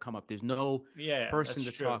problems that come up. There's no Yeah, person to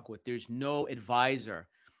that's true. talk with. There's no advisor.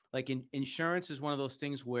 Like insurance is one of those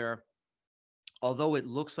things where, although it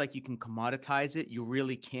looks like you can commoditize it, you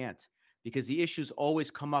really can't, because the issues always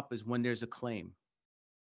come up is when there's a claim.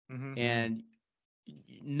 Mhm. And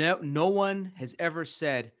no one has ever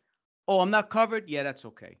said, "Oh, I'm not covered." Yeah, that's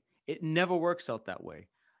okay. It never works out that way.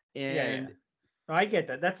 And Yeah. No, I get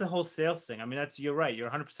that. That's a whole sales thing. I mean, you're right. You're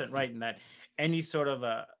 100% right in that any sort of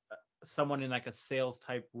someone in like a sales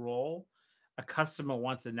type role, a customer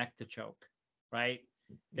wants a neck to choke, right?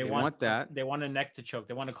 They want that. They want a neck to choke.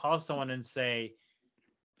 They want to call someone and say,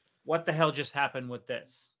 "What the hell just happened with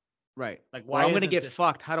this?" Right. Like, Well, why I'm going to isn't get this-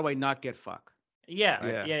 fucked. How do I not get fucked? Yeah,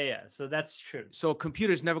 Right. yeah. So that's true. So a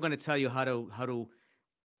computer's never going to tell you how to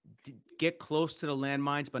get close to the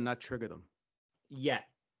landmines, but not trigger them. Yet.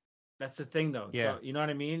 That's the thing, though. Yeah. You know what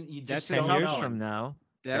I mean? You That's just his 10 don't years know. from now.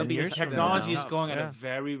 That'll 10 be his years from Technology now. is going at Yeah. a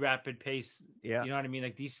very rapid pace. Yeah. You know what I mean?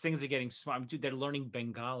 Like these things are getting smart. Dude, they're learning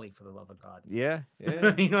Bengali for the love of God. Yeah.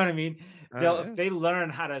 Yeah. You know what I mean? Yeah. If they learn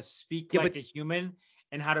how to speak Yeah, like but- a human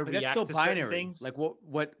and how to But that's react still to certain binary. things. Like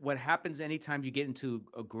what happens anytime you get into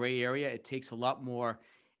a gray area? It takes a lot more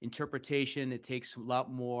interpretation. It takes a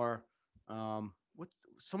lot more. What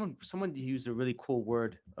someone used a really cool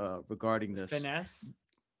word regarding this. Finesse.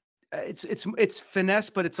 It's finesse,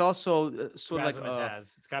 but it's also sort of like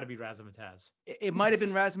Razzmatazz. It's got to be razzmatazz. it might have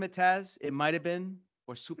been razzmatazz. It might have been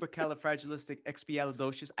or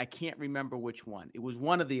supercalifragilisticexpialidocious. I can't remember which one. It was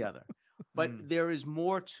one or the other. But there is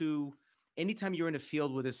more to. Anytime you're in a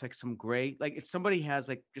field where there's like some gray, like if somebody has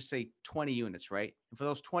like just say 20 units, right? And for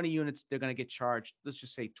those 20 units, they're going to get charged, let's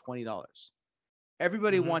just say $20.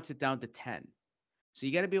 Everybody Mhm. wants it down to 10. So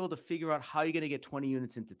you got to be able to figure out how you're going to get 20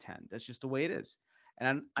 units into 10. That's just the way it is.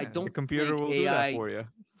 And I Yeah, don't the computer think will do AI that for you.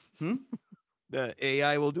 Hmm? The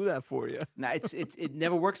AI will do that for you. Now it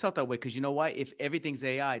never works out that way because you know why? If everything's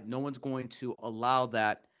AI, no one's going to allow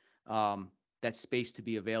that that space to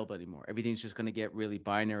be available anymore. Everything's just going to get really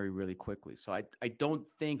binary really quickly. So I don't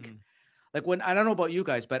think like when I don't know about you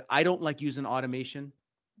guys, but I don't like using automation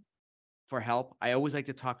for help. I always like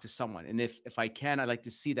to talk to someone, and if I can, I like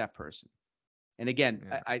to see that person. And again,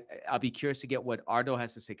 Yeah. I'll be curious to get what Ardo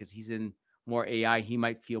has to say because he's in more AI. He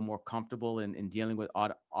might feel more comfortable in dealing with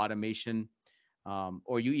automation.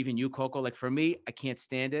 Or you, Coco. Like for me, I can't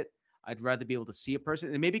stand it. I'd rather be able to see a person.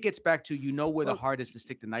 And maybe it gets back to where the Well, heart is to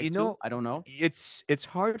stick the knife you know, to. I don't know. it's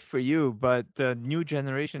hard for you, but the new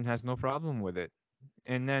generation has no problem with it.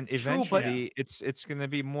 And then True, but eventually it's going to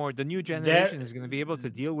be more the new They're- generation is going to be able to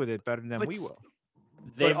deal with it better than but we s- will.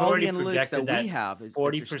 They've all the already analytics that projected we that have is that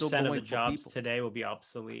forty they're still percent of the going for jobs people. today will be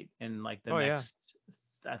obsolete in like the Oh, yeah. next.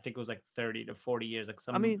 I think it was like 30 to 40 years, like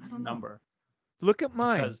some mean, I don't know. number. Look at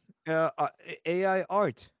mine. Because AI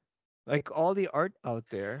art. Like all the art out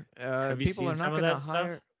there, have you people seen are some not of going to that stuff?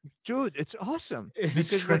 hire. Dude, it's awesome. It's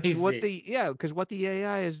Because crazy. what the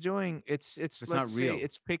AI is doing, it's It's let's not say real.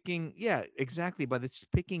 it's picking, yeah, exactly, but it's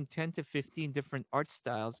picking 10 to 15 different art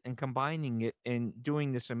styles and combining it and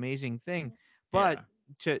doing this amazing thing. But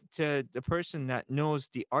Yeah. to the person that knows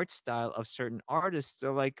the art style of certain artists,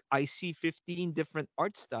 they're like, I see 15 different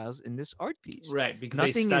art styles in this art piece. Right, because they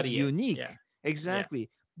Nothing is study it. unique. Yeah. Exactly. And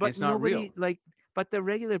But it's not real. nobody like but the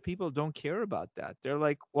regular people don't care about that. They're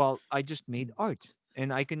like, well, I just made art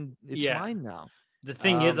and it's Yeah. mine now. The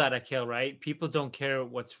thing is, Um, Arakil, right? People don't care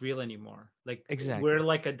what's real anymore. Like Exactly. we're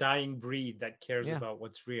like a dying breed that cares Yeah. about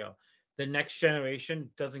what's real. The next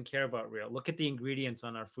generation doesn't care about real. Look at the ingredients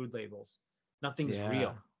on our food labels. Nothing's Yeah.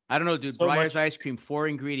 real. I don't know, dude. So Breyer's much- ice cream, 4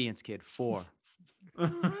 ingredients, kid. 4.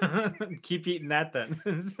 Keep eating that then.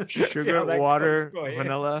 See Sugar, how that water, goes for you.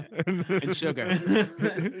 vanilla, And sugar.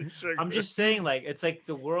 I'm just saying, like, it's like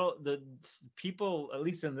the world, people, at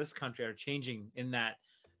least in this country, are changing in that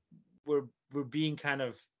we're being kind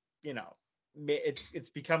of, it's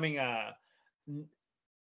becoming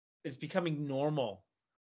it's becoming normal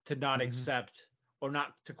to not Mhm. accept or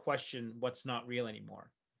not to question what's not real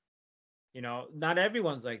anymore. Not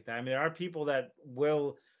everyone's like that. I mean, there are people that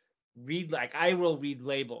will read, like I will read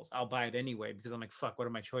labels. I'll buy it anyway because I'm like, fuck, what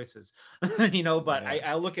are my choices? But Yeah.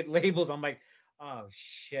 I look at labels, I'm like, oh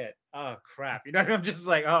shit, oh crap. I'm just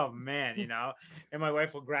like, oh man, and my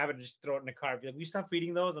wife will grab it and just throw it in the car. Be like, will you stop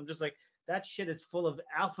reading those? I'm just like, that shit is full of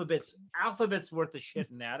alphabets worth of shit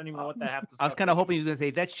in there. I don't even know what that have to I was stop kind of reading. hoping you were going to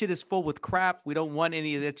say that shit is full with crap. We don't want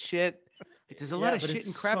any of that shit. There's a lot Yeah, of but shit it's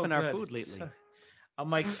and crap so in our good. food It's lately. I'm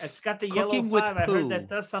like, it's got the Cooking yellow with 5. I heard that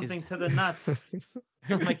poo does something to the nuts.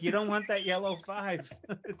 I'm like, you don't want that yellow 5.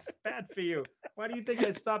 It's bad for you. Why do you think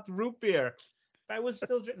I stopped root beer? If I was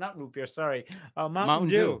still not root beer, sorry, Mountain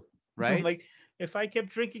Dew. I'm right? like, if I kept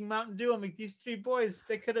drinking Mountain Dew, I'm like, these 3 boys,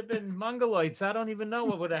 they could have been mongoloids. I don't even know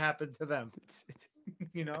what would have happened to them.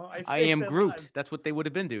 I I saved am their Groot. lives. That's what they would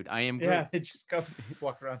have been, dude. I am Groot. Yeah, they just go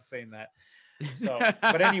walk around saying that. So,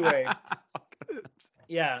 but anyway,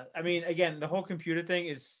 yeah, I mean, again, the whole computer thing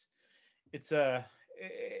it's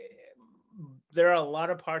there are a lot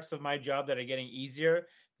of parts of my job that are getting easier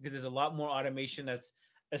because there's a lot more automation that's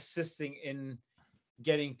assisting in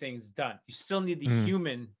getting things done. You still need the Mm.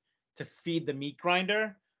 human to feed the meat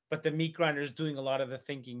grinder, but the meat grinder is doing a lot of the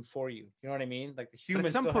thinking for you. You know what I mean? Like the But human.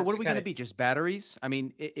 at some still point, has what to are we going to kinda- be? Just batteries? I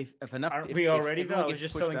mean, if enough. Aren't if, we if already though? everyone I was gets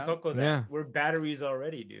just pushed telling out- Coco that Yeah. we're batteries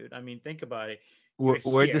already, dude. I mean, think about it.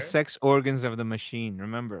 We're the here. sex organs of the machine.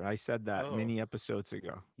 Remember, I said that Oh. many episodes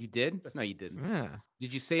ago. You did? That's No, you didn't. Yeah.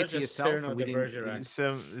 Did you say it Such to a yourself? Cyrano And we de didn't. Bergerac.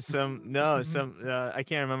 Some I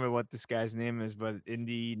can't remember what this guy's name is, but in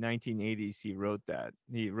the 1980s he wrote that.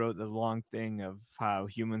 He wrote a long thing of how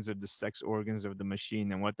humans are the sex organs of the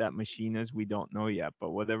machine, and what that machine is, we don't know yet.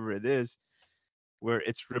 But whatever it is, where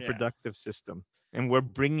its Yeah. reproductive system, and we're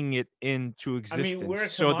bringing it into I existence. mean, we're a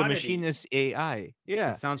So the machine commodity. is AI.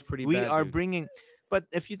 Yeah, It sounds pretty we bad, are dude. bringing. But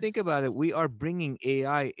if you think about it, we are bringing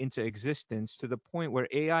AI into existence to the point where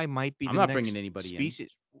AI might be I'm the not next bringing anybody in.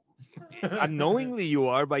 species. Unknowingly, you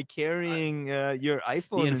are by carrying your The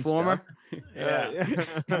iPhone and informer. stuff. Yeah.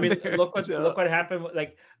 I mean, look So- what happened.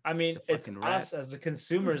 Like, I mean, The it's fucking rat. us as the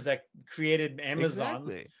consumers that created Amazon.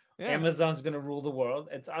 Exactly. Yeah. Amazon's gonna rule the world.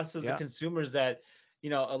 It's us as the Yeah. consumers that,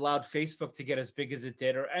 allowed Facebook to get as big as it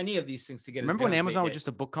did, or any of these things to get Remember as when big as Amazon they was did. just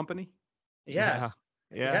a book company? Yeah.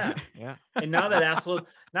 Yeah. Yeah. And now that asshole,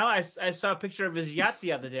 now I saw a picture of his yacht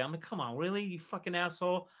the other day. I'm like, come on, really, you fucking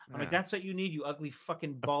asshole? I'm like, Yeah. that's what you need, you ugly fucking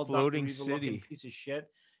A bald floating Dr. Evil looking city. piece of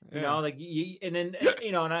shit. Yeah. Like and then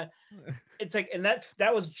and I, it's like, and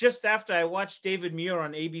that was just after I watched David Muir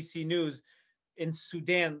on ABC News in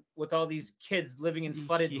Sudan with all these kids living in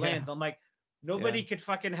flooded Yeah. lands. I'm like, nobody could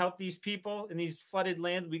fucking help these people in these flooded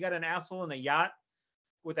lands. We got an asshole in a yacht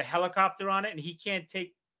with a helicopter on it, and he can't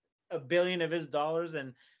take $1 billion of his dollars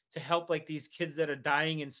and to help like these kids that are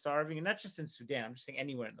dying and starving, and not just in Sudan. I'm just saying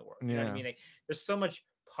anywhere in the world. You know what I Yeah. mean? Like, there's so much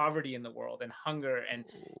poverty in the world and hunger and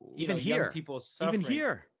Even young here. people suffering. Even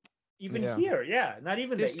here. Yeah. Here, yeah. Not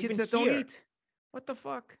even There's that. kids Even that don't here. eat. What the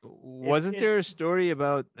fuck? Wasn't there a it's- story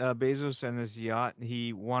about Bezos and his yacht?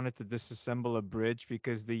 He wanted to disassemble a bridge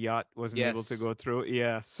because the yacht wasn't able to Yes. go through.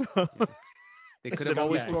 Yeah. So They could some have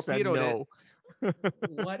always people said torpedoed it.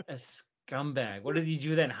 no. What a scumbag. What did he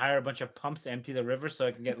do then? Hire a bunch of pumps to empty the river so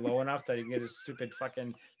it can get low enough that he can get his stupid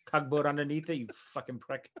fucking tugboat underneath it? You fucking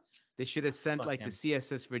prick. They should have sent Fuck like him. the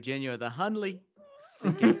CSS Virginia or the Hunley.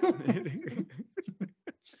 Sink it.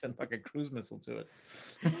 Send fucking cruise missile to it.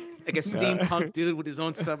 Like a steampunk dude with his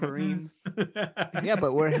own submarine. Yeah,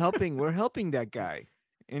 but we're helping that guy.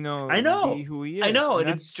 I know. Be who he is. I know, and it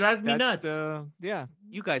that's- drives me that's nuts. yeah.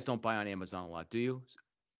 You guys don't buy on Amazon a lot, do you?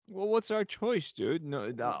 Well, what's our choice, dude?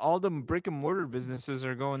 No, all the brick and mortar businesses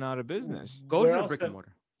are going out of business. Go Where to the else brick am- and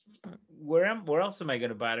mortar. Where else am I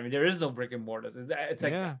gonna buy it? I mean, there is no brick and mortars. It's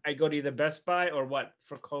like Yeah. I go to either Best Buy or what?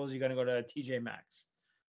 For clothes, you're gonna go to TJ Maxx,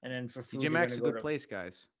 and then for food, TJ you're Maxx is a gonna go good to- place,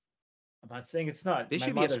 guys. I'm not saying it's not. They My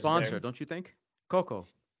should be a mother's sponsor, there. don't you think? Coco,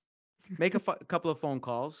 make a couple of phone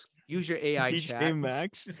calls. Use your AI TJ chat.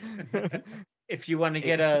 Maxx. If you want to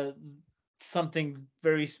get something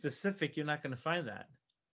very specific, you're not gonna find that.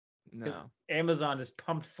 Because No. Amazon is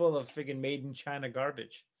pumped full of friggin' made in China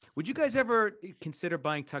garbage. Would you guys ever consider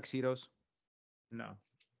buying tuxedos? No.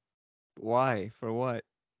 Why? For what?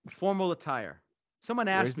 Formal attire. Someone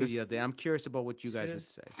Where's asked me this- the other day. I'm curious about what you guys would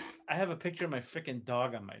Sis. say. I have a picture of my freaking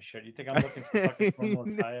dog on my shirt. You think I'm looking for fucking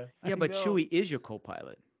formal attire? Yeah, I but know. Chewy is your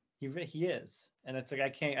co-pilot. He is, and it's like I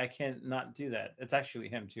can't not do that. It's actually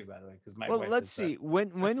him too, by the way, because my Well, wife let's is, see.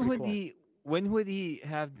 When pretty would cool. when would he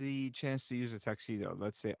have the chance to use a tuxedo?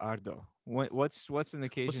 Let's say Ardo. What's an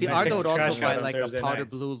occasion? Well, see, that I Ardo take would the also trash buy out on like a Thursday powder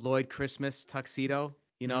nights. blue Lloyd Christmas tuxedo,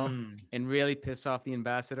 you know, Mm. and really piss off the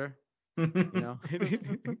ambassador, you know.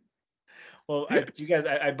 Well,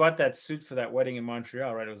 I bought that suit for that wedding in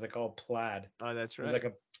Montreal, right? It was like all plaid. Oh, that's It was like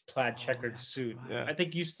a plaid checkered that's suit. right. Yeah. I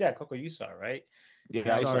think Coco, you saw it, right? Yeah,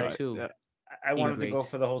 I saw it right. too. Yeah. I wanted to go Great.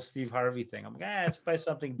 for the whole Steve Harvey thing. I'm like, let's buy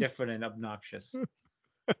something different and obnoxious.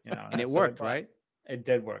 You know, And it that's what I worked, bought. right? It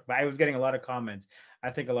did work, but I was getting a lot of comments.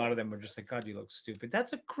 I think a lot of them were just like, "God, you look stupid."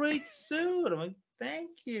 That's a great suit. I'm like,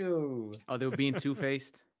 "Thank you." Oh, they were being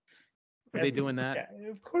two-faced. Were Yeah, they doing that? Yeah,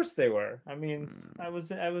 of course they were. I mean, Mm.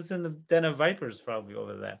 I was in the den of vipers probably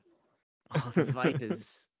over there. Oh, the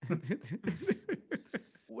Vipers.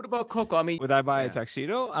 What about Coco? I mean, Would I buy yeah. a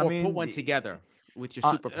tuxedo? I or mean, put one together with your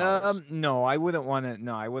superpowers. No, I wouldn't want to.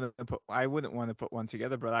 No, I wouldn't want to put one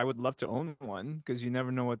together. But I would love to own one because you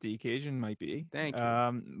never know what the occasion might be. Thank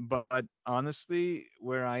you. But honestly,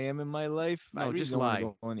 where I am in my life, I No, really just don't wanna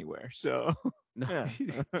lie. go anywhere. So No. yeah,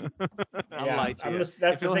 I'll Yeah, lie to I'm you. just-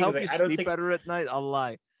 that's if the it'll thing, is help like, you I don't sleep think- better at night, I'll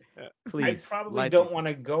lie. Please. I probably lie to don't me. want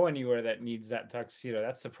to go anywhere that needs that tuxedo.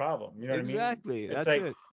 That's the problem. You know what I mean? Exactly. It's That's like-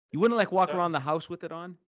 it. You wouldn't like walk So- around the house with it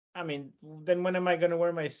on? I mean, then when am I going to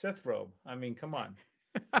wear my Sith robe? I mean, come on.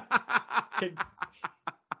 I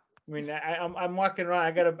mean, I'm walking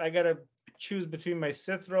around. I gotta choose between my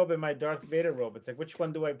Sith robe and my Darth Vader robe. It's like, which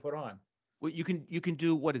one do I put on? Well, you can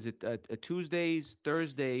do what is it? Tuesdays,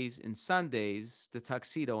 Thursdays, and Sundays the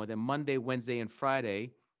tuxedo, and then Monday, Wednesday, and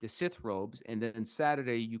Friday the Sith robes, and then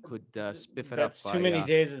Saturday you could spiff it up That's by too many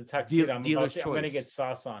days of the tuxedo. dealer's I'm gonna choice. get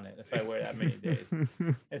sauce on it if I wear that many days.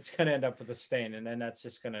 It's gonna end up with a stain, and then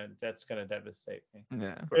that's gonna devastate me.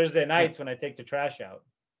 Yeah. Thursday nights when I take the trash out,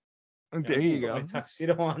 There I you put go. my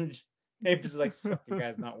tuxedo on. Apes is like, this fucking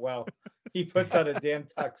guy's not well. He puts on a damn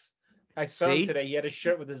tux. I saw him See? today. He had a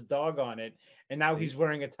shirt with his dog on it, and now he's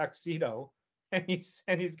wearing a tuxedo, and he's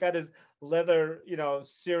got his leather,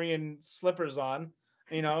 Syrian slippers on.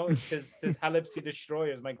 His Halipsi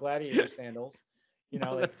Destroyers, my gladiator sandals.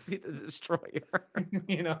 Like, Let's see the destroyer.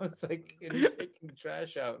 it's like and he's taking the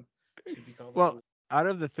trash out. Should be called a Well, fool. out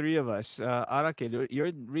of the three of us, Arake,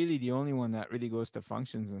 you're really the only one that really goes to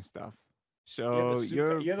functions and stuff. So suit guy.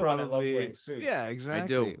 you're You're the one that loves probably wearing suits. yeah,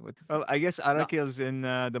 exactly. Well, I guess Arakel's in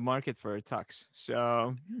the market for a tux.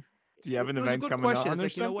 So do you have an It was a event good coming question. on It's or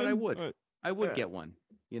like, you know what, something? I would Yeah. get one.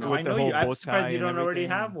 Oh, With I the know whole you. I'm bow surprised tie you and don't already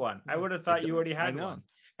everything. have one. I would have thought you already had know. one.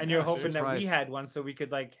 And Yeah, you're hoping that we surprised. had one so we could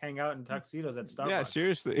like hang out in tuxedos at Starbucks. Yeah,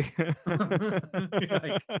 seriously.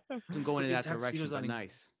 Like, I'm going in Get that direction, tuxedos but on.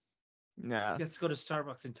 nice. Yeah. let's go to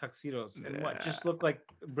Starbucks in tuxedos and what? Just Yeah. look like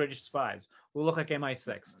British spies. We'll look like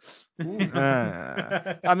MI6.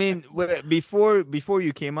 I mean, before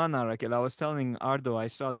you came on, Arakel, I was telling Ardo I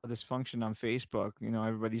saw this function on Facebook.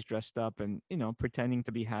 Everybody's dressed up and pretending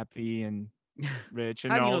to be happy and rich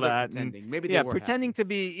and How do you all know they're that. And pretending? Maybe they yeah, were pretending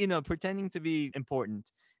happy. pretending to be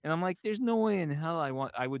important. And I'm like, there's no way in hell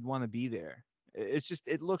I would want to be there. It's just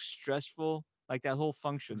it looks stressful. Like that whole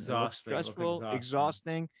function, it looks Exhausting. Look stressful, exhausting.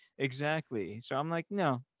 exhausting. Exactly. So I'm like,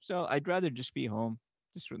 no. So I'd rather just be home,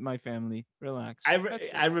 just with my family, relax. That's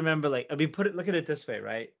I it. remember look at it this way,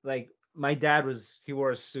 right? Like my dad he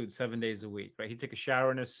wore a suit 7 days a week, right? He took a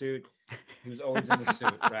shower in a suit. He was always in a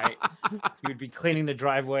suit, right? He would be cleaning the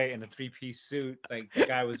driveway in a 3-piece suit. Like the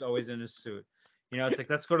guy was always in a suit. It's like,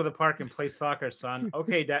 let's go to the park and play soccer, son.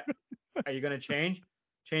 Okay, Dad, are you gonna change?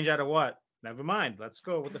 Change out of what? Never mind. Let's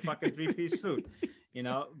go with the fucking 3-piece suit.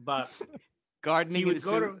 But Gardening in a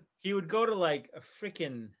suit. he would go to like a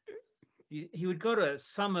freaking he would go to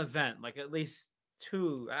some event like at least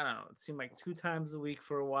two, I don't know, it seemed like 2 times a week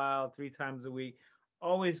for a while, 3 times a week,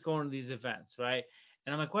 always going to these events, right?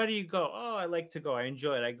 And I'm like, why do you go? Oh, I like to go. I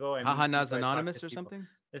enjoy it. I go. I meet Haha, people, Nas I talk Anonymous to or people. something?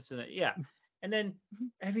 This and that. Yeah. And then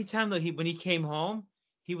every time though when he came home,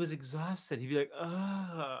 he was exhausted. He'd be like,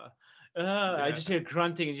 I just hear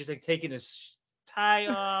grunting and just like taking his tie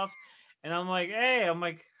off. And I'm like, hey,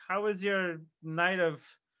 how was your night of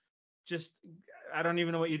just I don't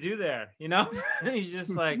even know what you do there, And he's just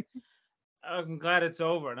like, oh, I'm glad it's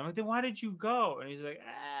over. And I'm like, then why did you go? And he's like,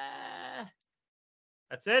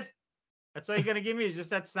 that's it. That's all you're gonna give me is just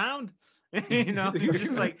that sound. You're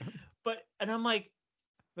just like, and I'm like,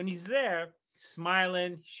 when he's there,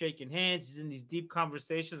 smiling, shaking hands, he's in these deep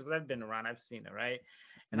conversations. Because I've been around, I've seen it, right?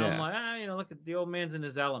 And I'm like, look at the old man's in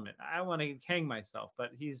his element. I want to hang myself,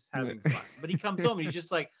 but he's having fun. But he comes home and he's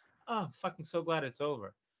just like, oh, I'm fucking so glad it's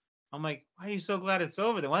over. I'm like, why are you so glad it's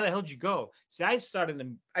over? Then why the hell did you go? See, I start at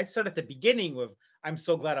the beginning with, I'm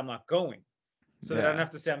so glad I'm not going. So that I don't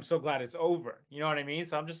have to say I'm so glad it's over. You know what I mean?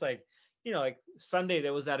 So I'm just like, like Sunday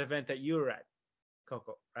there was that event that you were at,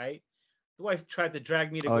 Coco, right? The wife tried to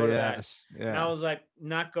drag me to go to that. Yeah. And I was like,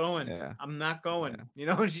 not going. Yeah. I'm not going.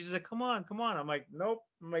 And she's like, come on. I'm like, nope.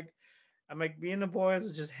 I'm like, me and the boys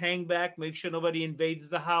will just hang back, make sure nobody invades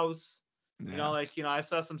the house. I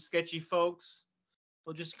saw some sketchy folks.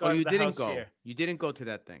 We'll just go Oh, to you the didn't house go. here. You didn't go to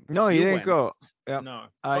that thing. No, you didn't went. go. Yep. No,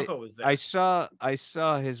 I- Coco was there. I saw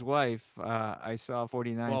his wife. I saw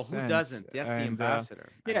 49 Well, cents. who doesn't? That's the and,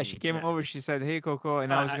 ambassador. I yeah, she mean, came yeah. over. She said, "Hey, Coco,"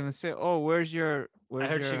 and I was gonna say, "Oh, where's your I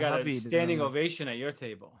heard she got hubby?" a standing ovation at your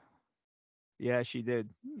table. Yeah, she did.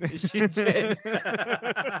 She did.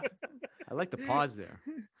 I like the pause there.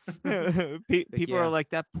 People are yeah. like,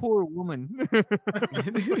 that poor woman.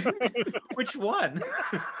 Which one?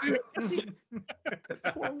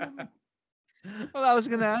 Well, I was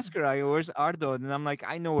gonna ask her, where's Ardo? And I'm like,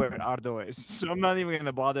 I know where Ardo is, so I'm not even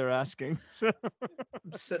gonna bother asking. So,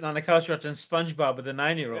 I'm sitting on the couch watching SpongeBob with a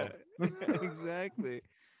 9-year-old. exactly.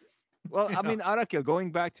 Well, I mean, Arakil,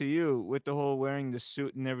 going back to you with the whole wearing the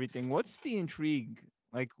suit and everything, what's the intrigue?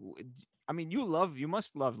 Like, I mean, you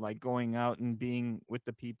must love like going out and being with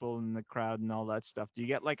the people in the crowd and all that stuff. Do you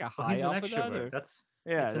get like a Well, high he's an off of that? Or? extrovert. It's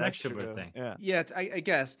an that's extrovert true. thing. Yeah. Yeah, I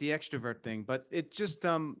guess the extrovert thing, but it just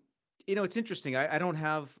it's interesting. I don't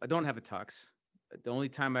have a tux. The only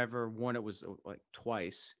time I ever worn it was like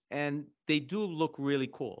twice, and they do look really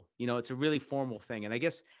cool. It's a really formal thing, and I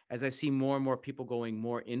guess as I see more and more people going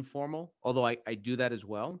more informal, although I do that as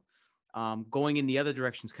well, going in the other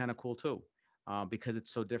direction is kind of cool too, because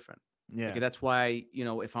it's so different. Yeah. Like, that's why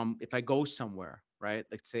if I go somewhere, right?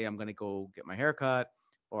 Like say I'm gonna go get my hair cut,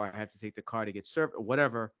 or I have to take the car to get served, or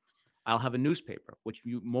whatever. I'll have a newspaper, which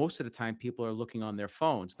most of the time people are looking on their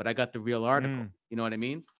phones, but I got the real article. Mm. You know what I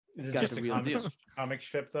mean? Is it Got just the a real deal. comic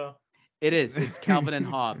strip though? It is. It's Calvin and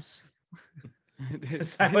Hobbes.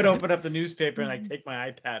 I would open up the newspaper and like take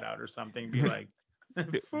my iPad out or something, and be like,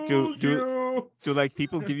 do "Fooled do you." do like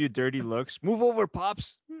people give you dirty looks? Move over,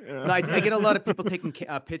 pops. No, I get a lot of people taking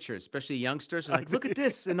pictures, especially youngsters. They're like, "Look at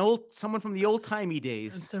this, someone from the old timey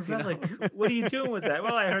days." It's a you know? relic. What are you doing with that?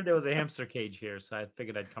 Well, I heard there was a hamster cage here, so I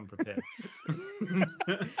figured I'd come prepared.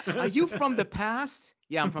 Are you from the past?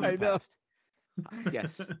 Yeah, I'm from the I know. past.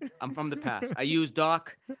 Yes, I'm from the past. I used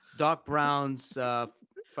Doc Brown's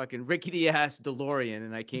fucking rickety ass DeLorean,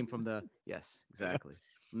 and I came from the yes, exactly,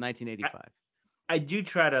 1985. I do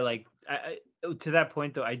try to like to that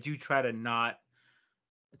point though. I do try to not.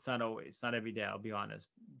 It's not always, not every day. I'll be honest.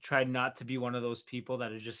 Try not to be one of those people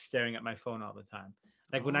that are just staring at my phone all the time.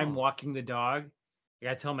 Like when I'm Oh. walking the dog,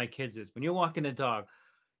 like I tell my kids this: when you're walking the dog,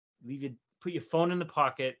 put your phone in the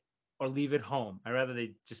pocket or leave it home. I rather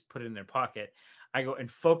they just put it in their pocket. I go and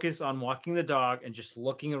focus on walking the dog and just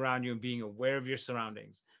looking around you and being aware of your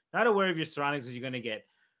surroundings. Not aware of your surroundings because you're going to get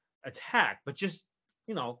attacked, but just,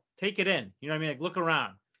 take it in. You know what I mean? Like look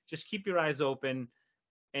around. Just keep your eyes open,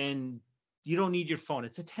 and you don't need your phone.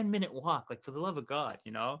 It's a 10-minute walk, like for the love of God,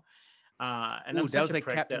 and Ooh, I'm that such was a like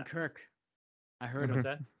prick Captain that, Kirk. I heard what's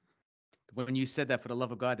him. that? When you said that, for the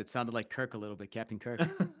love of God, it sounded like Kirk a little bit, Captain Kirk.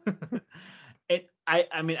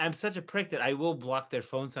 I mean, I'm such a prick that I will block their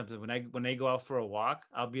phone sometimes when they go out for a walk.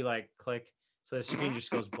 I'll be like, click, so the screen just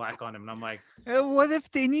goes black on them, and I'm like, What if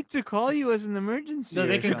they need to call you as an emergency? no,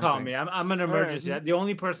 they or can call something? me. I'm an All right. emergency. The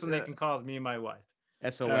only person they Yeah. can call is me and my wife.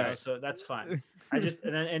 SOS. So that's fine. I just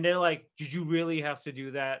and they're like, did you really have to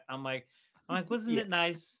do that? I'm like, wasn't Yes. it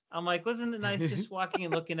nice? I'm like, wasn't it nice just walking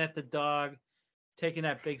and looking at the dog, taking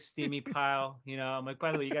that big steamy pile? I'm like,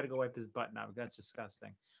 by the way, you got to go wipe his butt now. That's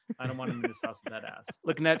disgusting. I don't want him in this house with that ass.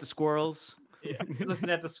 Looking at the squirrels. Yeah, looking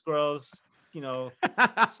at the squirrels,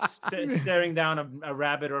 staring down a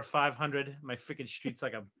rabbit or 500. My freaking street's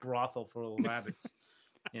like a brothel for little rabbits.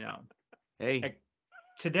 Hey, Like,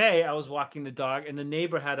 today I was walking the dog, and the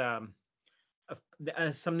neighbor had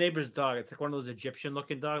some neighbor's dog. It's like one of those Egyptian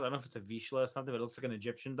looking dogs. I don't know if it's a Vizsla or something, but it looks like an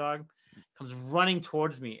Egyptian dog. Comes running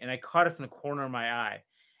towards me, and I caught it from the corner of my eye.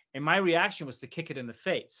 And my reaction was to kick it in the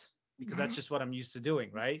face because that's just what I'm used to doing,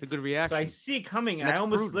 right? it's a good So reaction. I see it coming, And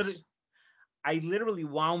and that's prudence. I literally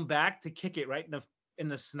wound back to kick it right in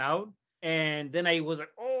the snout. And then I was like,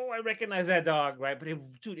 oh, I recognize that dog, right? But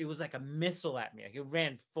it was like a missile at me. Like it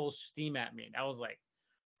ran full steam at me. And I was like,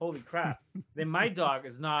 holy crap. Then my dog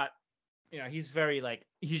is not, he's very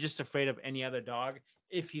he's just afraid of any other dog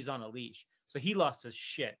if he's on a leash. So he lost his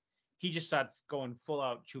shit. He just starts going full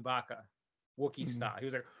out Chewbacca, Wookiee style. He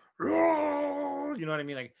was like, "Roar!" You know what I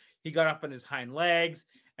mean? Like he got up on his hind legs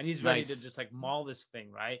and he's ready to Nice. just like maul this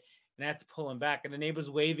thing, right? And I had to pull him back. And the neighbor's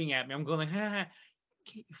waving at me. I'm going like,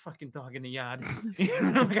 get your fucking dog in the yard.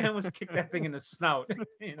 Like I almost kicked that thing in the snout,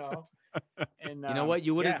 And You know what?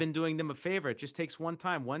 You would have yeah. been doing them a favor. It just takes one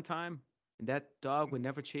time, and that dog would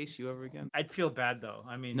never chase you ever again. I'd feel bad though.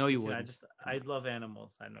 I mean, No, you listen, wouldn't. I love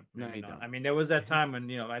animals. I don't, No, you know. don't. I mean, there was that time when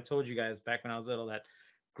I told you guys back when I was little that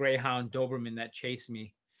Greyhound Doberman that chased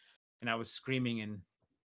me, and I was screaming, and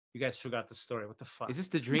you guys forgot the story. What the fuck? Is this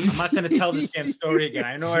the dream? I'm not gonna tell this damn story again.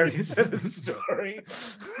 I know I already said the story.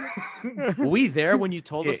 Were we there when you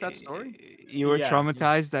told us that story? You were Yeah.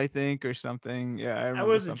 traumatized, I think, or something. Yeah, I I remember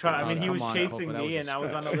wasn't something trying. I mean, like he that. was Come on, chasing Popo, that was me, a and I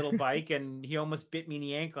was on a stretch. little bike, and he almost bit me in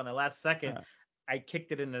the ankle. On the last second, Yeah. I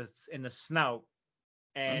kicked it in the snout,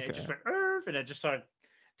 and it just Okay. went, "Erf," and it just started.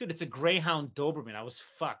 Dude, it's a Greyhound Doberman. I was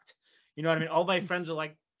fucked. You know what I mean? All my friends are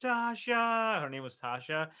like, Tasha. Her name was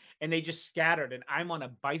Tasha, and they just scattered. And I'm on a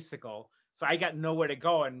bicycle, so I got nowhere to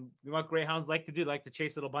go. And you know what Greyhounds like to do? They like to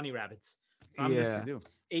chase little bunny rabbits. So I'm Yeah.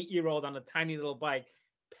 this 8-year-old on a tiny little bike,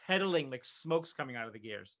 pedaling like smoke's coming out of the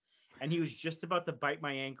gears, and he was just about to bite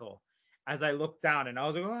my ankle. As I looked down, and I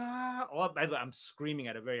was like, ah! I'm screaming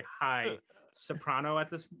at a very high soprano at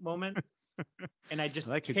this moment, and I just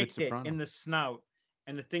I like a good kicked it soprano. in the snout,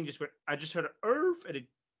 and the thing just went. I just heard a "erf," and it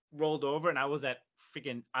rolled over, and I was at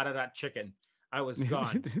freaking Ararat Chicken. I was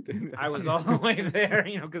gone. I was all the way there,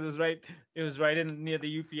 because it was right in near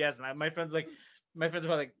the UPS, and my friends were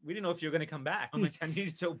like, we didn't know if you were gonna come back. I'm like, I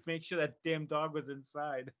needed to make sure that damn dog was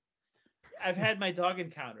inside. I've had my dog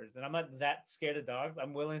encounters, and I'm not that scared of dogs.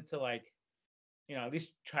 I'm willing to at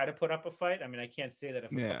least try to put up a fight. I mean, I can't say that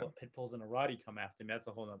if a Yeah. couple of pit bulls and a Rottie come after me, that's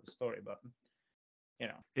a whole nother story. But you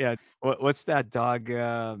know. Yeah. What's that dog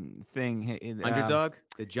thing? Underdog,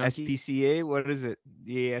 the junkie. SPCA? What is it?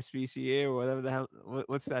 The SPCA or whatever the hell?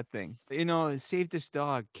 What's that thing? Save this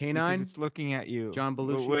dog because Canine. it's looking at you. John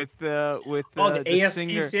Belushi? With Oh, the the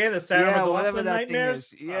singer. ASPCA, the Sarah Yeah, whatever McLachlan that thing nightmares.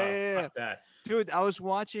 is. Yeah, Oh, yeah, yeah. fuck that. Dude, I was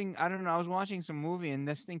watching. I don't know. I was watching some movie and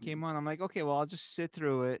this thing came on. I'm like, okay, well, I'll just sit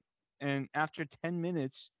through it. And after 10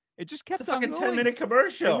 minutes, it just It's a kept on fucking going. 10-minute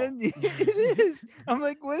commercial. And then it is. I'm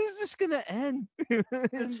like, when is this gonna end? and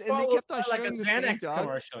It's they followed kept on by, like a showing the same Xanax dog.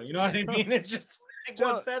 commercial. You know what I So- mean? It's just like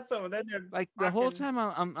so, what's that? So then they're Like the whole fucking- time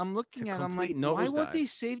I'm looking a at it, I'm like, complete why won't nosedive. they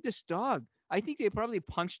save this dog? I think they probably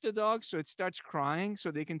punched the dog so it starts crying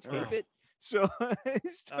so they can tape Ugh. it. So it Oh,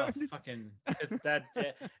 started. fucking! It's that,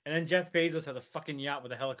 and then Jeff Bezos has a fucking yacht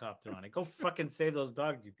with a helicopter on it. Go fucking save those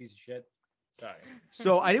dogs, you piece of shit. Sorry.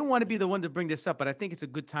 So I didn't want to be the one to bring this up, but I think it's a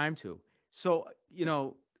good time to. So,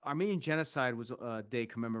 Armenian Genocide was day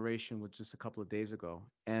commemoration was just a couple of days ago,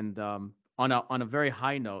 and on a very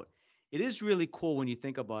high note, it is really cool when you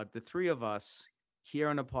think about it. The three of us here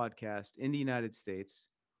on a podcast in the United States,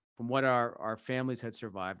 from what our families had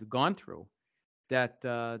survived, gone through, that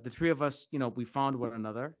the three of us, we found one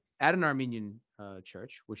another at an Armenian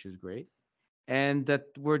church, which is great, and that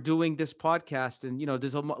we're doing this podcast, and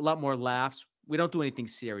there's a lot more laughs. We don't do anything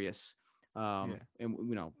serious. Yeah. And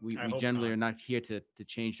we I hope generally not. are not here to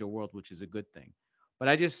change the world, which is a good thing.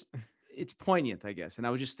 But it's poignant, I guess. And I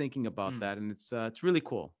was just thinking about that, and it's really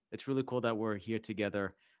cool. It's really cool that we're here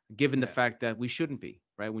together, given the Yeah. fact that we shouldn't be,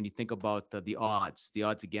 right? When you think about the odds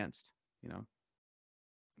against,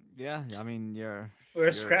 Yeah, I mean, We're a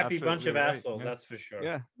You're scrappy bunch of absolutely right, assholes, yeah. that's for sure.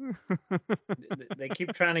 yeah. They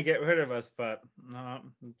keep trying to get rid of us, but no,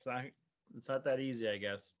 it's not that easy, I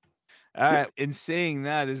guess. All right. In saying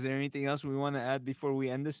that, is there anything else we want to add before we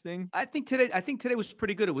end this thing? I think today was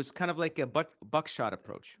pretty good. It was kind of like a buckshot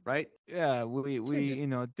approach, right? Yeah, we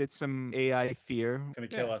did some AI fear. It's gonna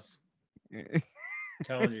kill us. I'm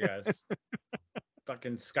telling you guys.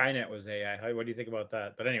 Fucking Skynet was AI. What do you think about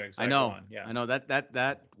that? But anyway, I go know. on. Yeah. I know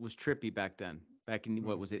that was trippy back then. Back in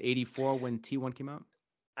what was it, 84 when T1 came out?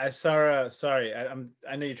 I saw. Sorry,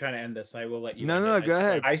 I know you're trying to end this. I will let you. No, end no, it. go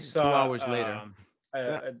ahead. I saw 2 hours later.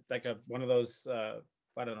 like one of those.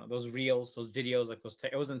 I don't know, those reels, those videos, like those.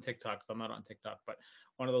 It wasn't TikTok, so I'm not on TikTok, but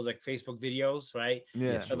one of those like Facebook videos, right?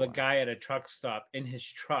 Yeah. Yes. Of a guy at a truck stop in his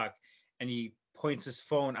truck, and he points his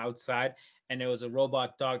phone outside, and there was a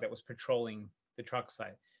robot dog that was patrolling the truck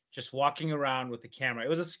side, just walking around with the camera. It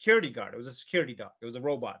was a security guard. It was a security dog. It was a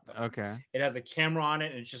robot dog. Okay. It has a camera on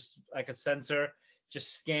it, and it's just like a sensor,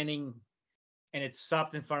 just scanning, and it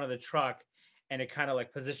stopped in front of the truck, and it kind of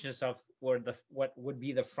like positioned itself where what would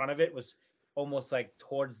be the front of it was almost like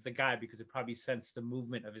towards the guy because it probably sensed the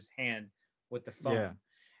movement of his hand with the phone. Yeah.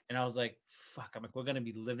 And I was like, fuck, I'm like, we're gonna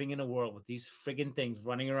be living in a world with these friggin' things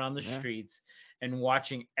running around the Yeah. streets and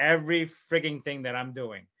watching every friggin' thing that I'm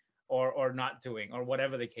doing or not doing or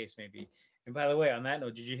whatever the case may be. And by the way, on that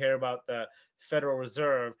note, did you hear about the Federal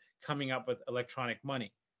Reserve coming up with electronic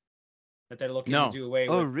money? That they're looking No. to do away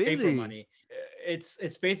Oh, with paper really? money. It's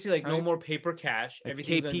basically like no Right. more paper cash. Like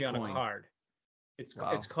Everything's gonna KP be on a coin. card. It's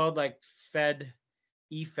Wow. it's called like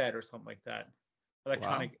eFed or something like that.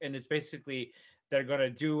 Electronic, and it's basically they're gonna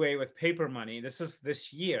do away with paper money. This is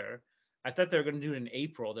this year. I thought they were gonna do it in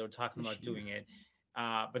April. They were talking This about doing it.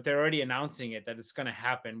 But they're already announcing it that it's going to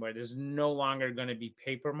happen where there's no longer going to be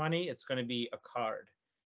paper money. It's going to be a card.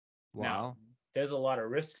 Wow. Now, there's a lot of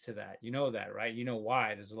risk to that. You know that, right? You know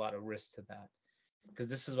why there's a lot of risk to that. Because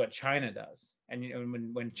this is what China does.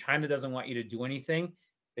 And when China doesn't want you to do anything,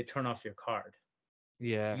 they turn off your card.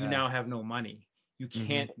 Yeah. You now have no money. You Mhm.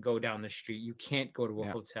 can't go down the street. You can't go to a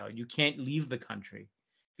Yeah. hotel. You can't leave the country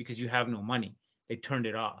because you have no money. They turned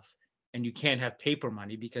it off. And you can't have paper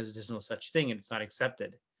money because there's no such thing and it's not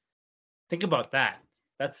accepted. Think about that.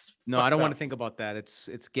 That's No, I don't want fucked to up. think about that. It's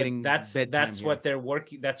But getting that's bedtime here. what they're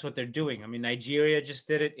working. That's what they're doing. I mean, Nigeria just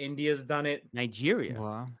did it. India's done it. Nigeria.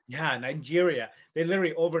 Wow. Yeah, Nigeria. They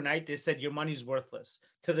literally overnight they said your money's worthless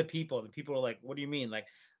to the people. The people are like, "What do you mean? Like,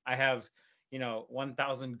 I have,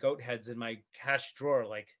 1,000 goat heads in my cash drawer.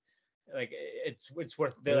 Like it's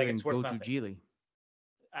worth. They're like it's worth nothing." Gojujili.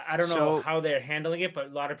 I don't know So- how they're handling it, but a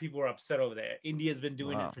lot of people are upset over there. India's been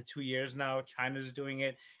doing Wow. it for 2 years now. China's doing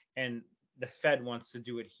it, and the Fed wants to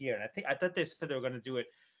do it here. And I thought they said they were going to do it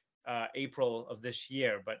April of this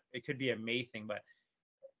year, but it could be a May thing. But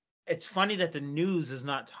it's funny that the news is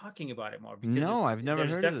not talking about it more because No, I've never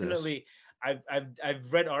there's heard of this. definitely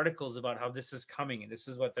I've read articles about how this is coming and this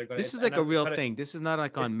is what they're going. This is like a real thing. This is not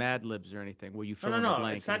like on Mad Libs or anything where you fill in the No.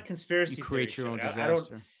 blank It's not and conspiracy. you create theory your own shit. I don't.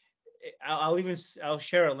 disaster. I'll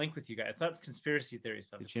share a link with you guys. It's not conspiracy theory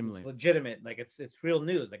stuff. It's Legitimately. legitimate. Like it's real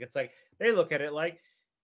news. Like it's like they look at it like,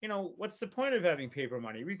 what's the point of having paper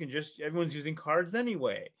money? We can just everyone's using cards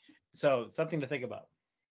anyway. So something to think about.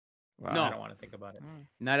 Wow. No, I don't want to think about it.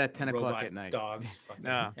 Not at 10 o'clock Robot at night. Dogs. fucking-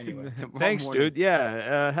 No. Anyway, Tomorrow Thanks, morning. dude.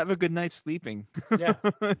 Yeah. Have a good night sleeping. Yeah,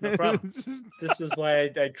 no problem. This is why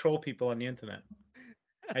I troll people on the internet.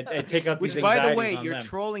 I take out these Which, by the anxieties way, on your them.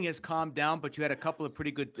 trolling has calmed down, but you had a couple of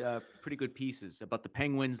pretty good pieces about the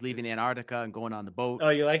penguins leaving Antarctica and going on the boat. Oh,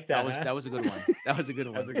 you like that? That was a good one. That was a good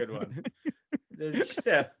one. That's a good one.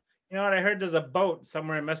 Yeah. You know what? I heard there's a boat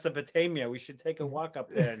somewhere in Mesopotamia. We should take a walk up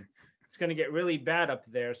there. And it's going to get really bad up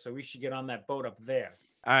there, so we should get on that boat up there.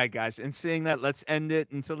 All right, guys. And saying that, let's end it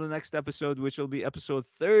until the next episode, which will be episode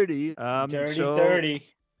 30. Dirty so, 30.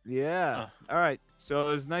 Yeah. All right. So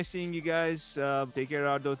it was nice seeing you guys. Take care,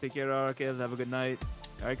 Ardo. Take care, Arkel. Have a good night.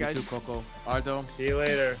 All right, You guys. too, Coco. Ardo. See you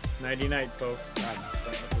later. Nighty night, folks. God, don't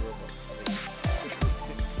let the robots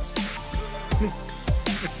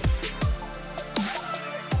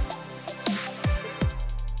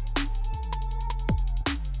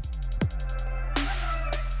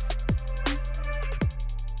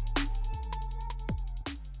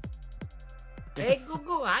Hey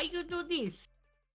Google, how you do this?